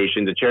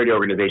foundations, the charity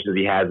organizations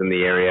he has in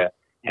the area.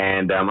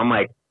 And I'm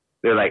like,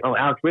 they're like, oh,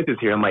 Alex Smith is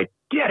here. I'm like,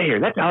 get out of here.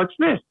 That's Alex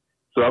Smith.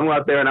 So I'm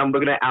out there and I'm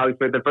looking at Alex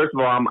Smith. And first of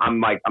all, I'm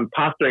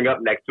posturing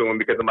up next to him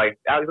because I'm like,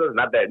 Alex Smith is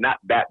not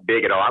that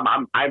big at all.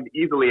 I'm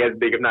easily as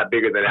big, if not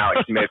bigger than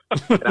Alex Smith.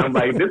 And I'm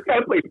like, this guy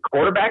plays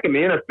quarterback in the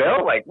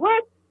NFL? Like,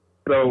 what?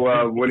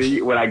 So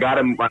when I got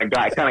him,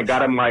 I kind of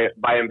got him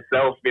by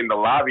himself in the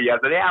lobby. I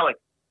said, hey, Alex.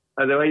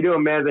 I said, "How you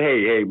doing, man?" I said,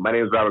 "Hey, my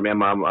name is Robert,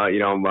 man. I'm a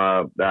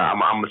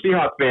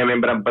Seahawks fan, man,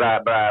 but I'm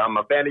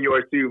a fan of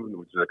yours too,"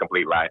 which is a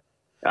complete lie.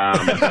 He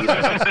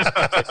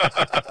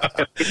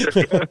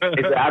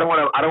said, "I don't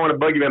want to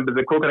bug you, man. But is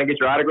it cool? Can I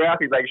get your autograph?"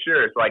 He's like,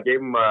 "Sure." So I gave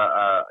him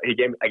I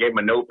gave him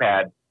a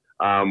notepad,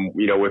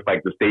 with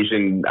like the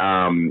station,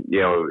 what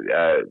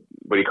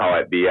do you call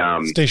it?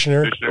 The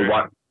stationery.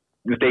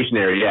 The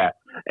stationery, yeah.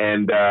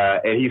 And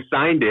he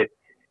signed it.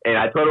 And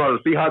I told him I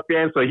was a Seahawks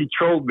fan, so he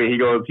trolled me.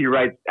 He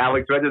writes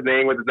Alex read his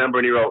name with his number,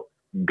 and he wrote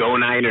 "Go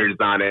Niners"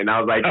 on it. And I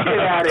was like, "Get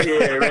out of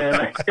here,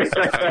 man!"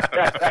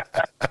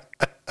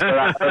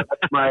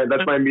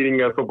 That's my meeting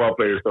a football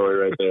player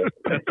story right there.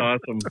 That's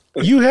awesome.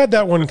 You had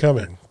that one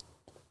coming.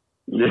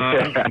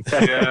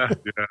 Yeah,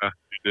 you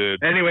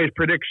did. Anyways,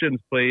 predictions,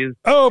 please.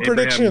 Oh,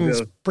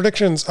 predictions.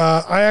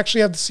 I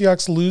actually had the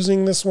Seahawks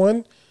losing this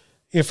one,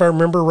 if I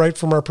remember right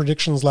from our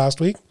predictions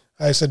last week.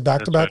 I said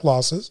back-to-back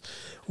losses,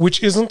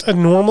 which isn't a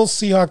normal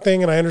Seahawk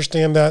thing, and I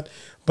understand that,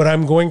 but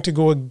I'm going to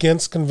go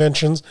against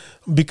conventions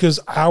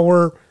because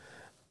our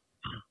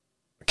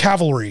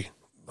cavalry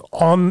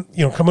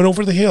coming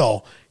over the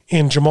hill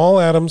in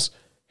Jamal Adams,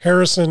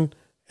 Harrison,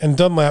 and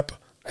Dunlap,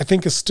 I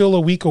think is still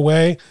a week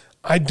away.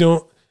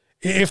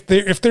 If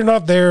they're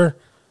not there,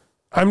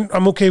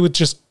 I'm okay with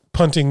just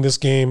punting this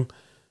game.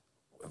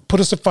 Put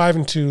us at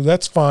 5-2.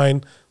 That's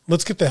fine.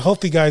 Let's get the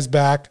healthy guys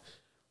back.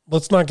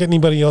 Let's not get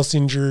anybody else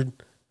injured,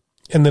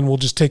 and then we'll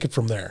just take it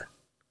from there.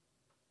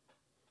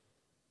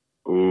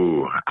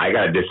 Ooh, I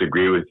got to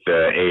disagree with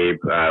Abe,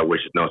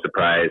 which is no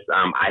surprise.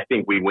 I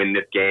think we win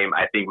this game.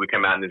 I think we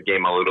come out in this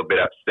game a little bit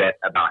upset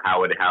about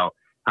how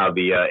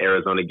the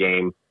Arizona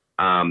game,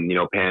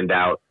 panned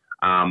out.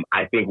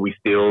 I think we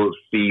still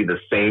see the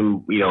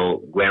same,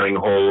 glaring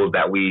holes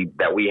that we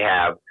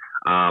have.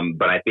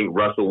 But I think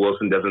Russell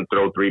Wilson doesn't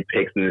throw 3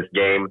 picks in this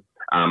game.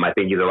 I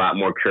think he's a lot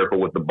more careful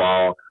with the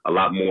ball, a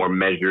lot more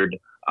measured,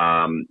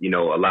 a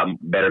lot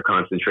better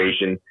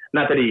concentration.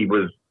 Not that he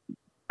was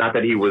not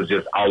that he was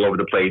just all over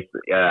the place.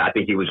 I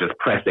think he was just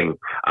pressing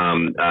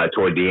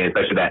toward the end,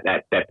 especially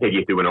that pig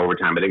he threw in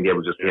overtime. I think it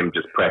was just him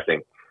just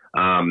pressing.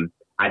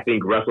 I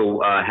think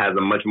Russell has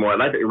a much more.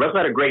 Russell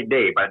had a great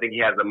day, but I think he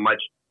has a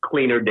much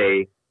cleaner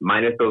day,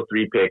 minus those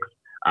 3 picks.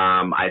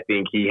 I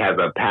think he has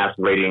a pass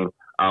rating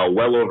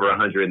well over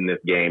 100 in this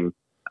game.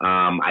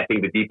 I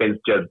think the defense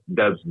just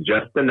does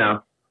just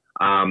enough,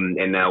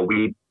 and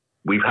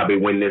we probably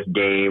win this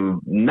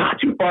game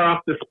not too far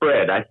off the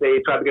spread. I say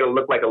it's probably going to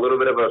look like a little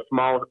bit of a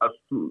small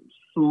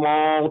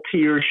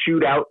tier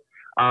shootout.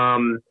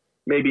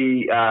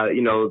 Maybe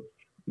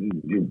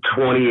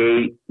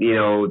 28,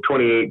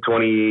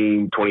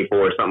 20,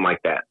 24, something like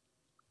that.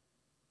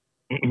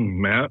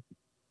 Matt?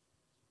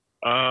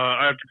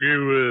 I have to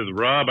agree with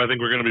Rob. I think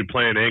we're going to be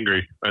playing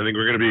angry. I think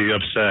we're going to be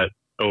upset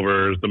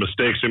over the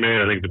mistakes we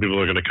made. I think the people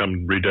are going to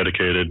come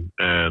rededicated,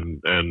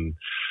 and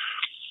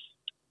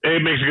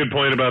Abe makes a good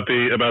point about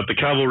the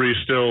cavalry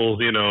still.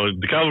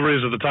 The cavalry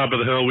is at the top of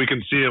the hill. We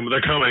can see them;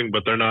 they're coming,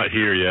 but they're not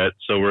here yet.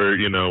 So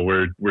we're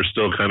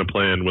still kind of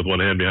playing with one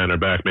hand behind our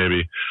back,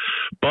 maybe.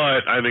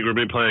 But I think we're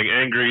going to be playing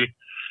angry,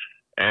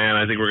 and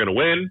I think we're going to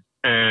win.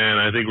 And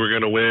I think we're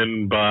going to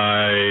win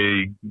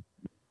by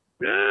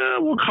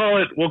we'll call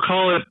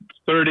it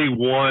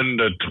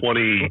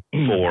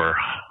 31-24.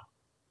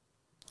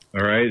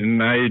 All right,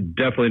 and I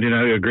definitely do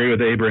not agree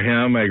with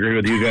Abraham. I agree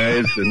with you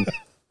guys. And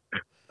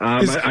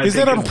is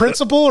that on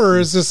principle, or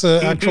is this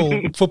an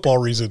actual football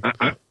reason?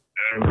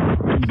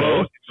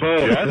 Both.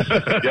 Yes.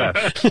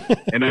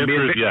 And I'm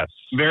being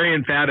very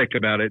emphatic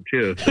about it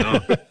too. So,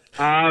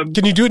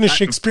 can you do it in a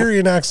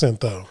Shakespearean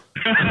accent, though?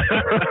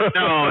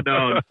 No,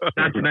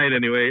 not tonight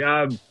anyway.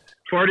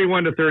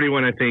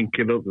 41-31. I think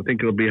it'll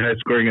be high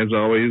scoring as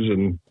always,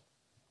 and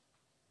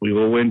we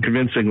will win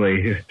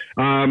convincingly.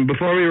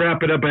 Before we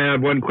wrap it up, I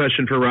have one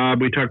question for Rob.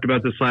 We talked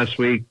about this last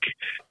week,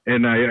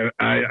 and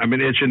I'm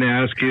itching to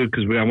ask you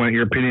because I want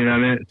your opinion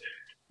on it.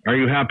 Are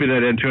you happy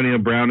that Antonio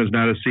Brown is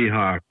not a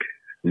Seahawk?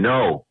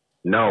 No.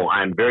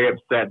 I'm very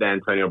upset that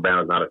Antonio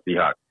Brown is not a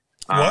Seahawk.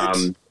 What?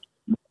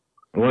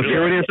 Let's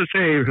hear what he has to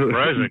say.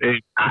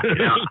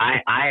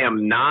 I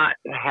am not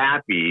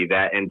happy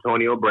that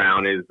Antonio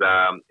Brown is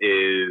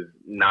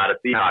not a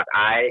Seahawk.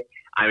 I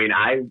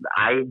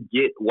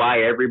get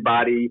why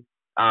everybody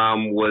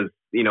was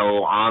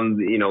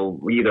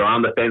either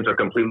on the fence or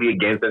completely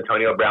against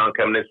Antonio Brown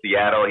coming to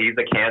Seattle. He's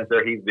a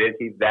cancer. He's this.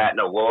 He's that.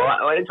 No, well,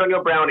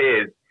 Antonio Brown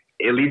is,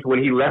 at least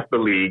when he left the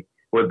league,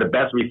 was the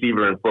best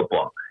receiver in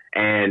football.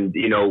 And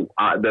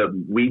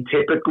we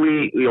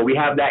typically we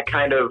have that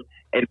kind of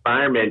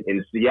environment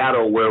in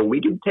Seattle where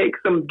we can take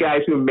some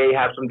guys who may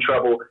have some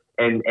trouble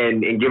and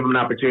give them an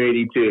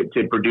opportunity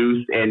to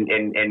produce and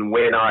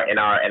win in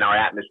our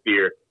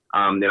atmosphere,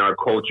 in our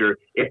culture.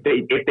 If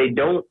they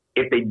don't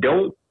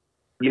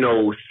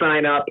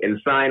sign up and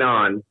sign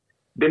on,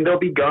 then they'll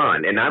be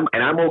gone. And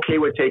I'm okay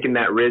with taking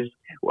that risk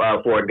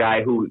for a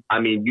guy who,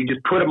 you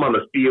just put him on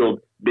the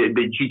field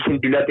that he can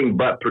do nothing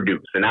but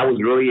produce. And I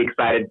was really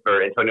excited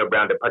for Antonio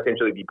Brown to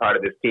potentially be part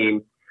of this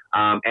team.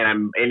 And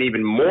I'm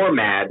even more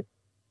mad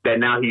that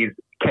now he's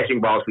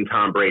catching balls from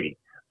Tom Brady.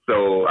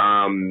 So,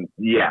 I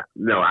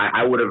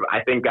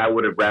think I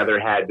would have rather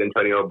had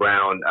Antonio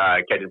Brown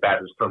catching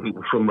passes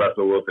from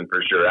Russell Wilson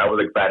for sure. I was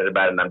excited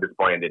about it, and I'm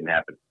disappointed it didn't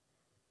happen.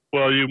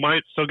 Well, you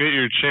might still get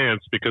your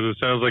chance because it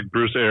sounds like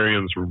Bruce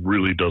Arians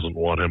really doesn't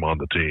want him on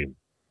the team.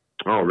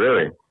 Oh,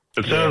 really?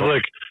 It sounds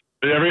like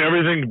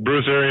everything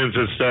Bruce Arians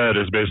has said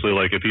is basically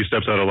like, if he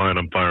steps out of line,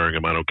 I'm firing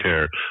him. I don't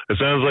care. It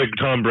sounds like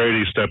Tom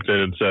Brady stepped in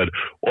and said,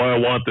 "Oh, I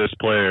want this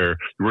player.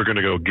 We're going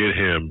to go get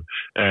him."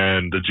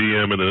 And the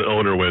GM and the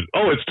owner went,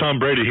 "Oh, it's Tom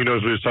Brady. He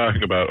knows what he's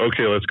talking about.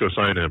 Okay, let's go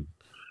sign him."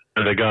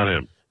 And they got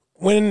him.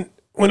 They're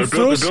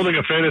building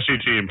a fantasy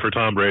team for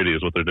Tom Brady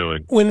is what they're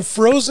doing. When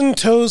Frozen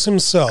Toes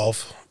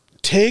himself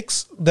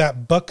takes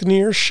that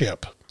Buccaneer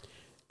ship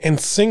and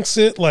sinks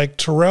it like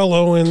Terrell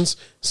Owens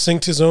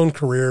sinked his own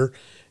career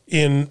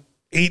in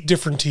 8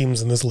 different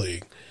teams in this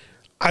league,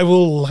 I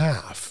will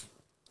laugh.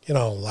 And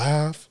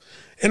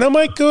I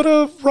might go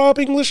to Rob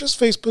English's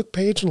Facebook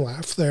page and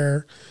laugh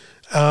there.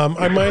 I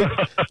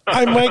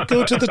might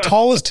go to the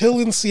tallest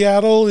hill in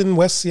Seattle, in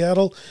West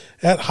Seattle,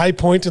 at High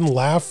Point and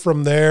laugh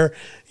from there.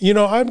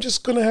 I'm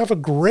just going to have a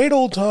great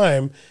old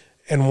time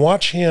and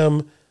watch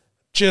him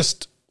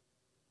just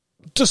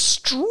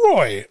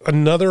destroy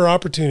another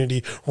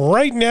opportunity.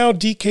 Right now,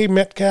 DK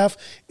Metcalf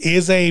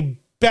is a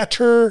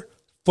better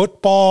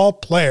football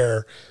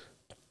player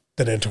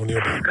than Antonio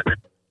Brown.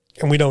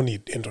 And we don't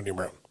need Antonio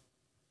Brown.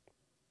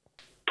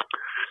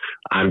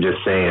 I'm just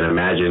saying,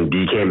 imagine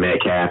DK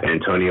Metcalf,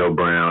 Antonio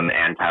Brown,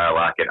 and Tyler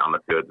Lockett on the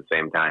field at the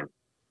same time.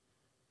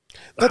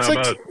 That's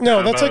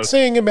like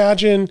saying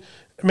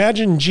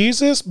imagine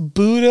Jesus,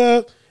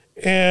 Buddha,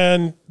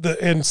 and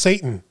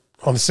Satan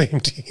on the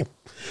same team.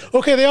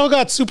 Okay, they all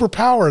got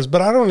superpowers,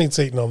 but I don't need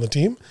Satan on the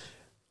team.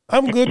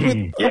 I'm good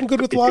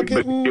with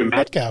Lockett and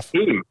Metcalf.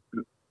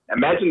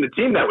 Imagine the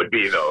team that would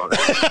be, though.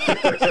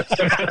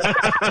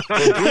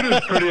 Well,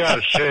 Buddha's pretty out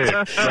of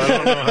shape. So I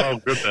don't know how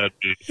good that'd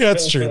be. Yeah,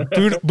 that's true.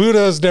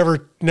 Buddha's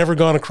never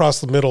gone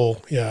across the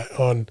middle. Yeah,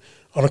 on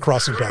a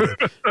crossing pattern.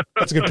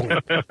 That's a good point.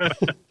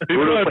 He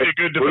might be a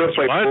good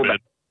defensive lineman.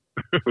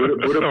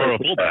 Or a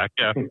fullback,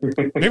 yeah.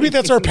 Maybe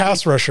that's our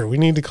pass rusher. We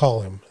need to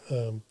call him.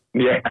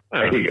 Yeah,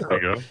 there you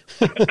go.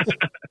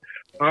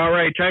 All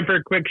right, time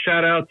for quick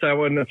shout-outs. I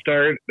want to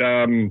start.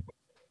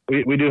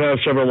 We do have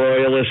several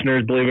loyal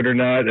listeners, believe it or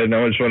not, and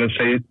I just want to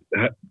say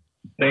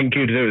thank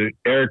you to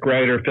Eric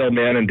Ryder, Phil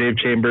Mann, and Dave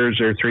Chambers.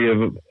 They're three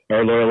of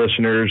our loyal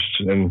listeners,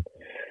 and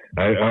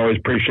I always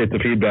appreciate the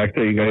feedback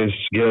that you guys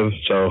give,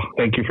 so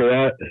thank you for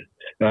that.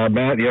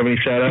 Matt, do you have any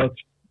shout-outs?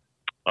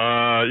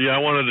 Yeah, I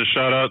wanted to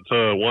shout out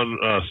to one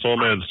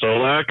Soulman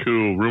Solack,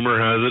 who rumor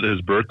has it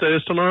his birthday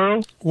is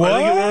tomorrow. What?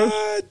 I think it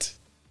was.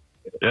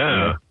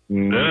 Yeah.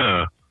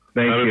 Yeah.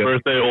 Happy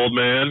birthday, old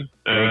man.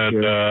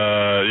 And,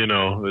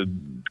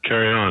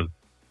 carry on.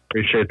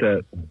 Appreciate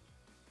that.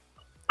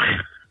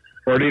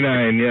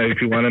 49. Yeah,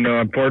 if you want to know,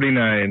 I'm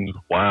 49.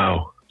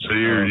 Wow. So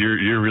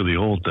you're really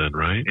old then,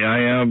 right? Yeah, I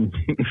am.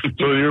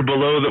 So you're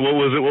below the, what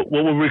was it?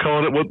 What were we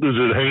calling it? What is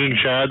it? Hanging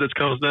Chad that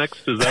comes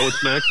next? Is that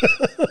what's next?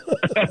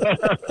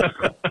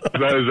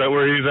 is that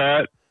where he's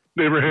at,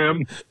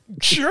 Abraham?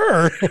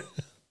 Sure.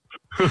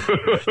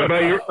 How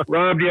about you,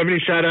 Rob? Do you have any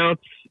shout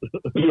outs?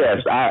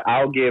 Yes,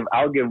 I'll give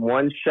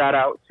one shout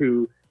out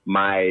to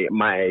my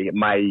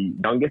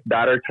youngest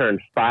daughter turned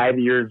 5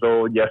 years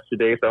old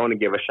yesterday, so I want to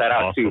give a shout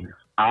out to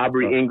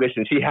Aubrey English,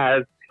 and she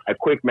has a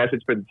quick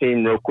message for the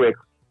team, real quick.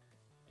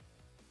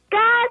 Go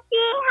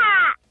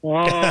Seahawks!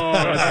 Oh,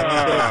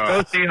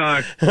 go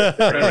Seahawks!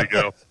 There we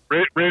go.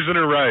 Raising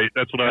her right.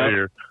 That's what I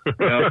hear.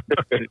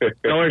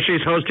 Tell her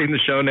she's hosting the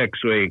show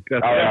next week.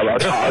 I'll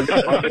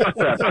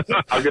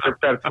get her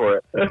prepped for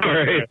it. All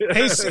right.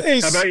 Hey,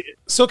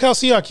 SoCal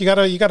Seahawk,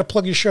 you gotta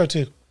plug your show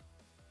too.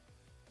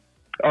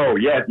 Oh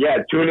yeah.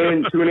 Tune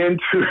in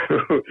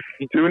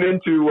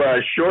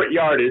to Short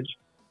Yardage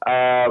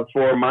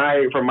for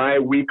my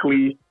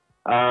weekly,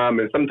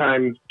 and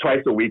sometimes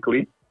twice a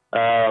weekly.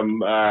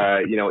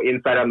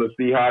 Inside on the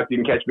Seahawks. You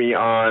can catch me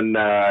on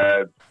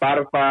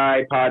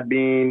Spotify,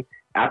 Podbean,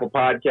 Apple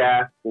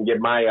Podcasts, and get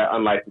my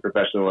unlicensed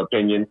professional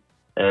opinion.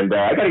 And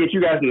I got to get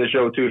you guys in the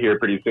show too here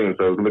pretty soon,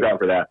 so look out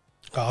for that.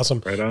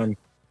 Awesome. Right on.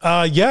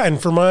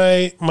 And for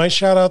my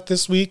shout out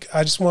this week,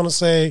 I just want to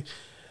say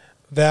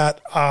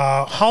that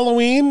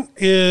Halloween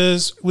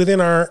is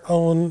within our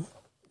own,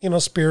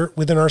 spirit,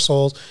 within our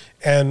souls,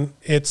 and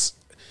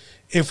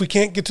if we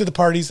can't get to the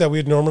parties that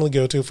we'd normally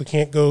go to, if we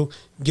can't go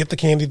get the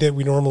candy that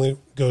we normally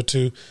go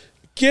to,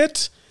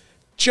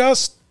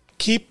 just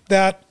keep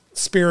that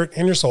spirit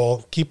in your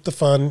soul, keep the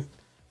fun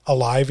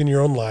alive in your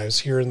own lives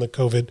here in the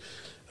COVID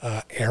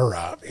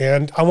era.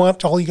 And I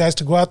want all you guys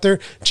to go out there,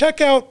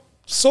 check out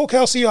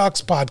SoCal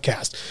Seahawks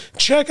podcast,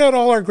 check out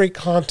all our great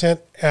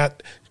content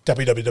at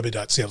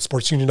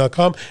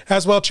www.seattlesportsunion.com.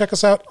 As well, check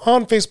us out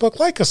on Facebook.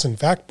 Like us, in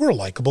fact. We're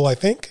likable, I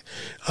think.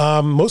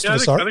 Most of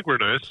us are. I think we're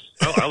nice.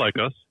 I like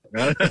us.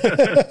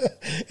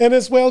 And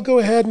as well, go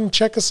ahead and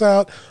check us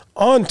out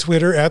on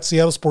Twitter at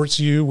Seattle Sports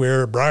U,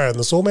 where Brian,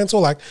 the Soulman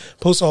Solack,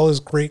 posts all his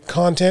great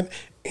content.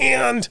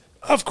 And,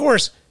 of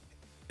course,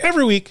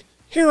 every week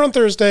here on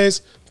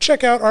Thursdays,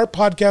 check out our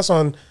podcast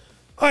on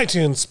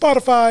iTunes,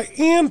 Spotify,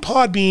 and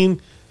Podbean,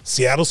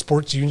 Seattle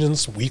Sports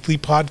Union's weekly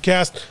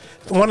podcast.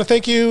 I want to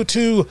thank you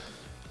to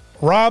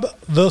Rob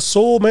the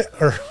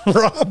SoCal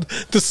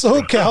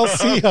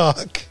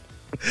Seahawk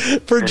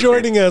for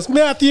joining us,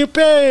 Matthew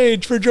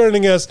Paige for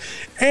joining us,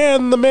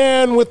 and the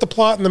man with the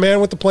plot and the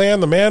man with the plan,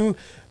 the man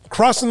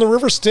crossing the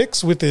river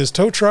Styx with his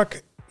tow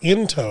truck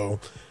in tow.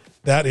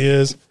 That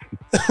is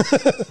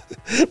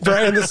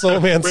Brian the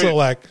Soulman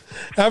Solack.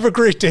 Have a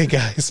great day,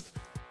 guys.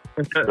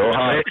 Go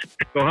Hawks.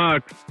 Go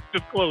Hawks.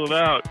 Just close it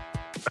out.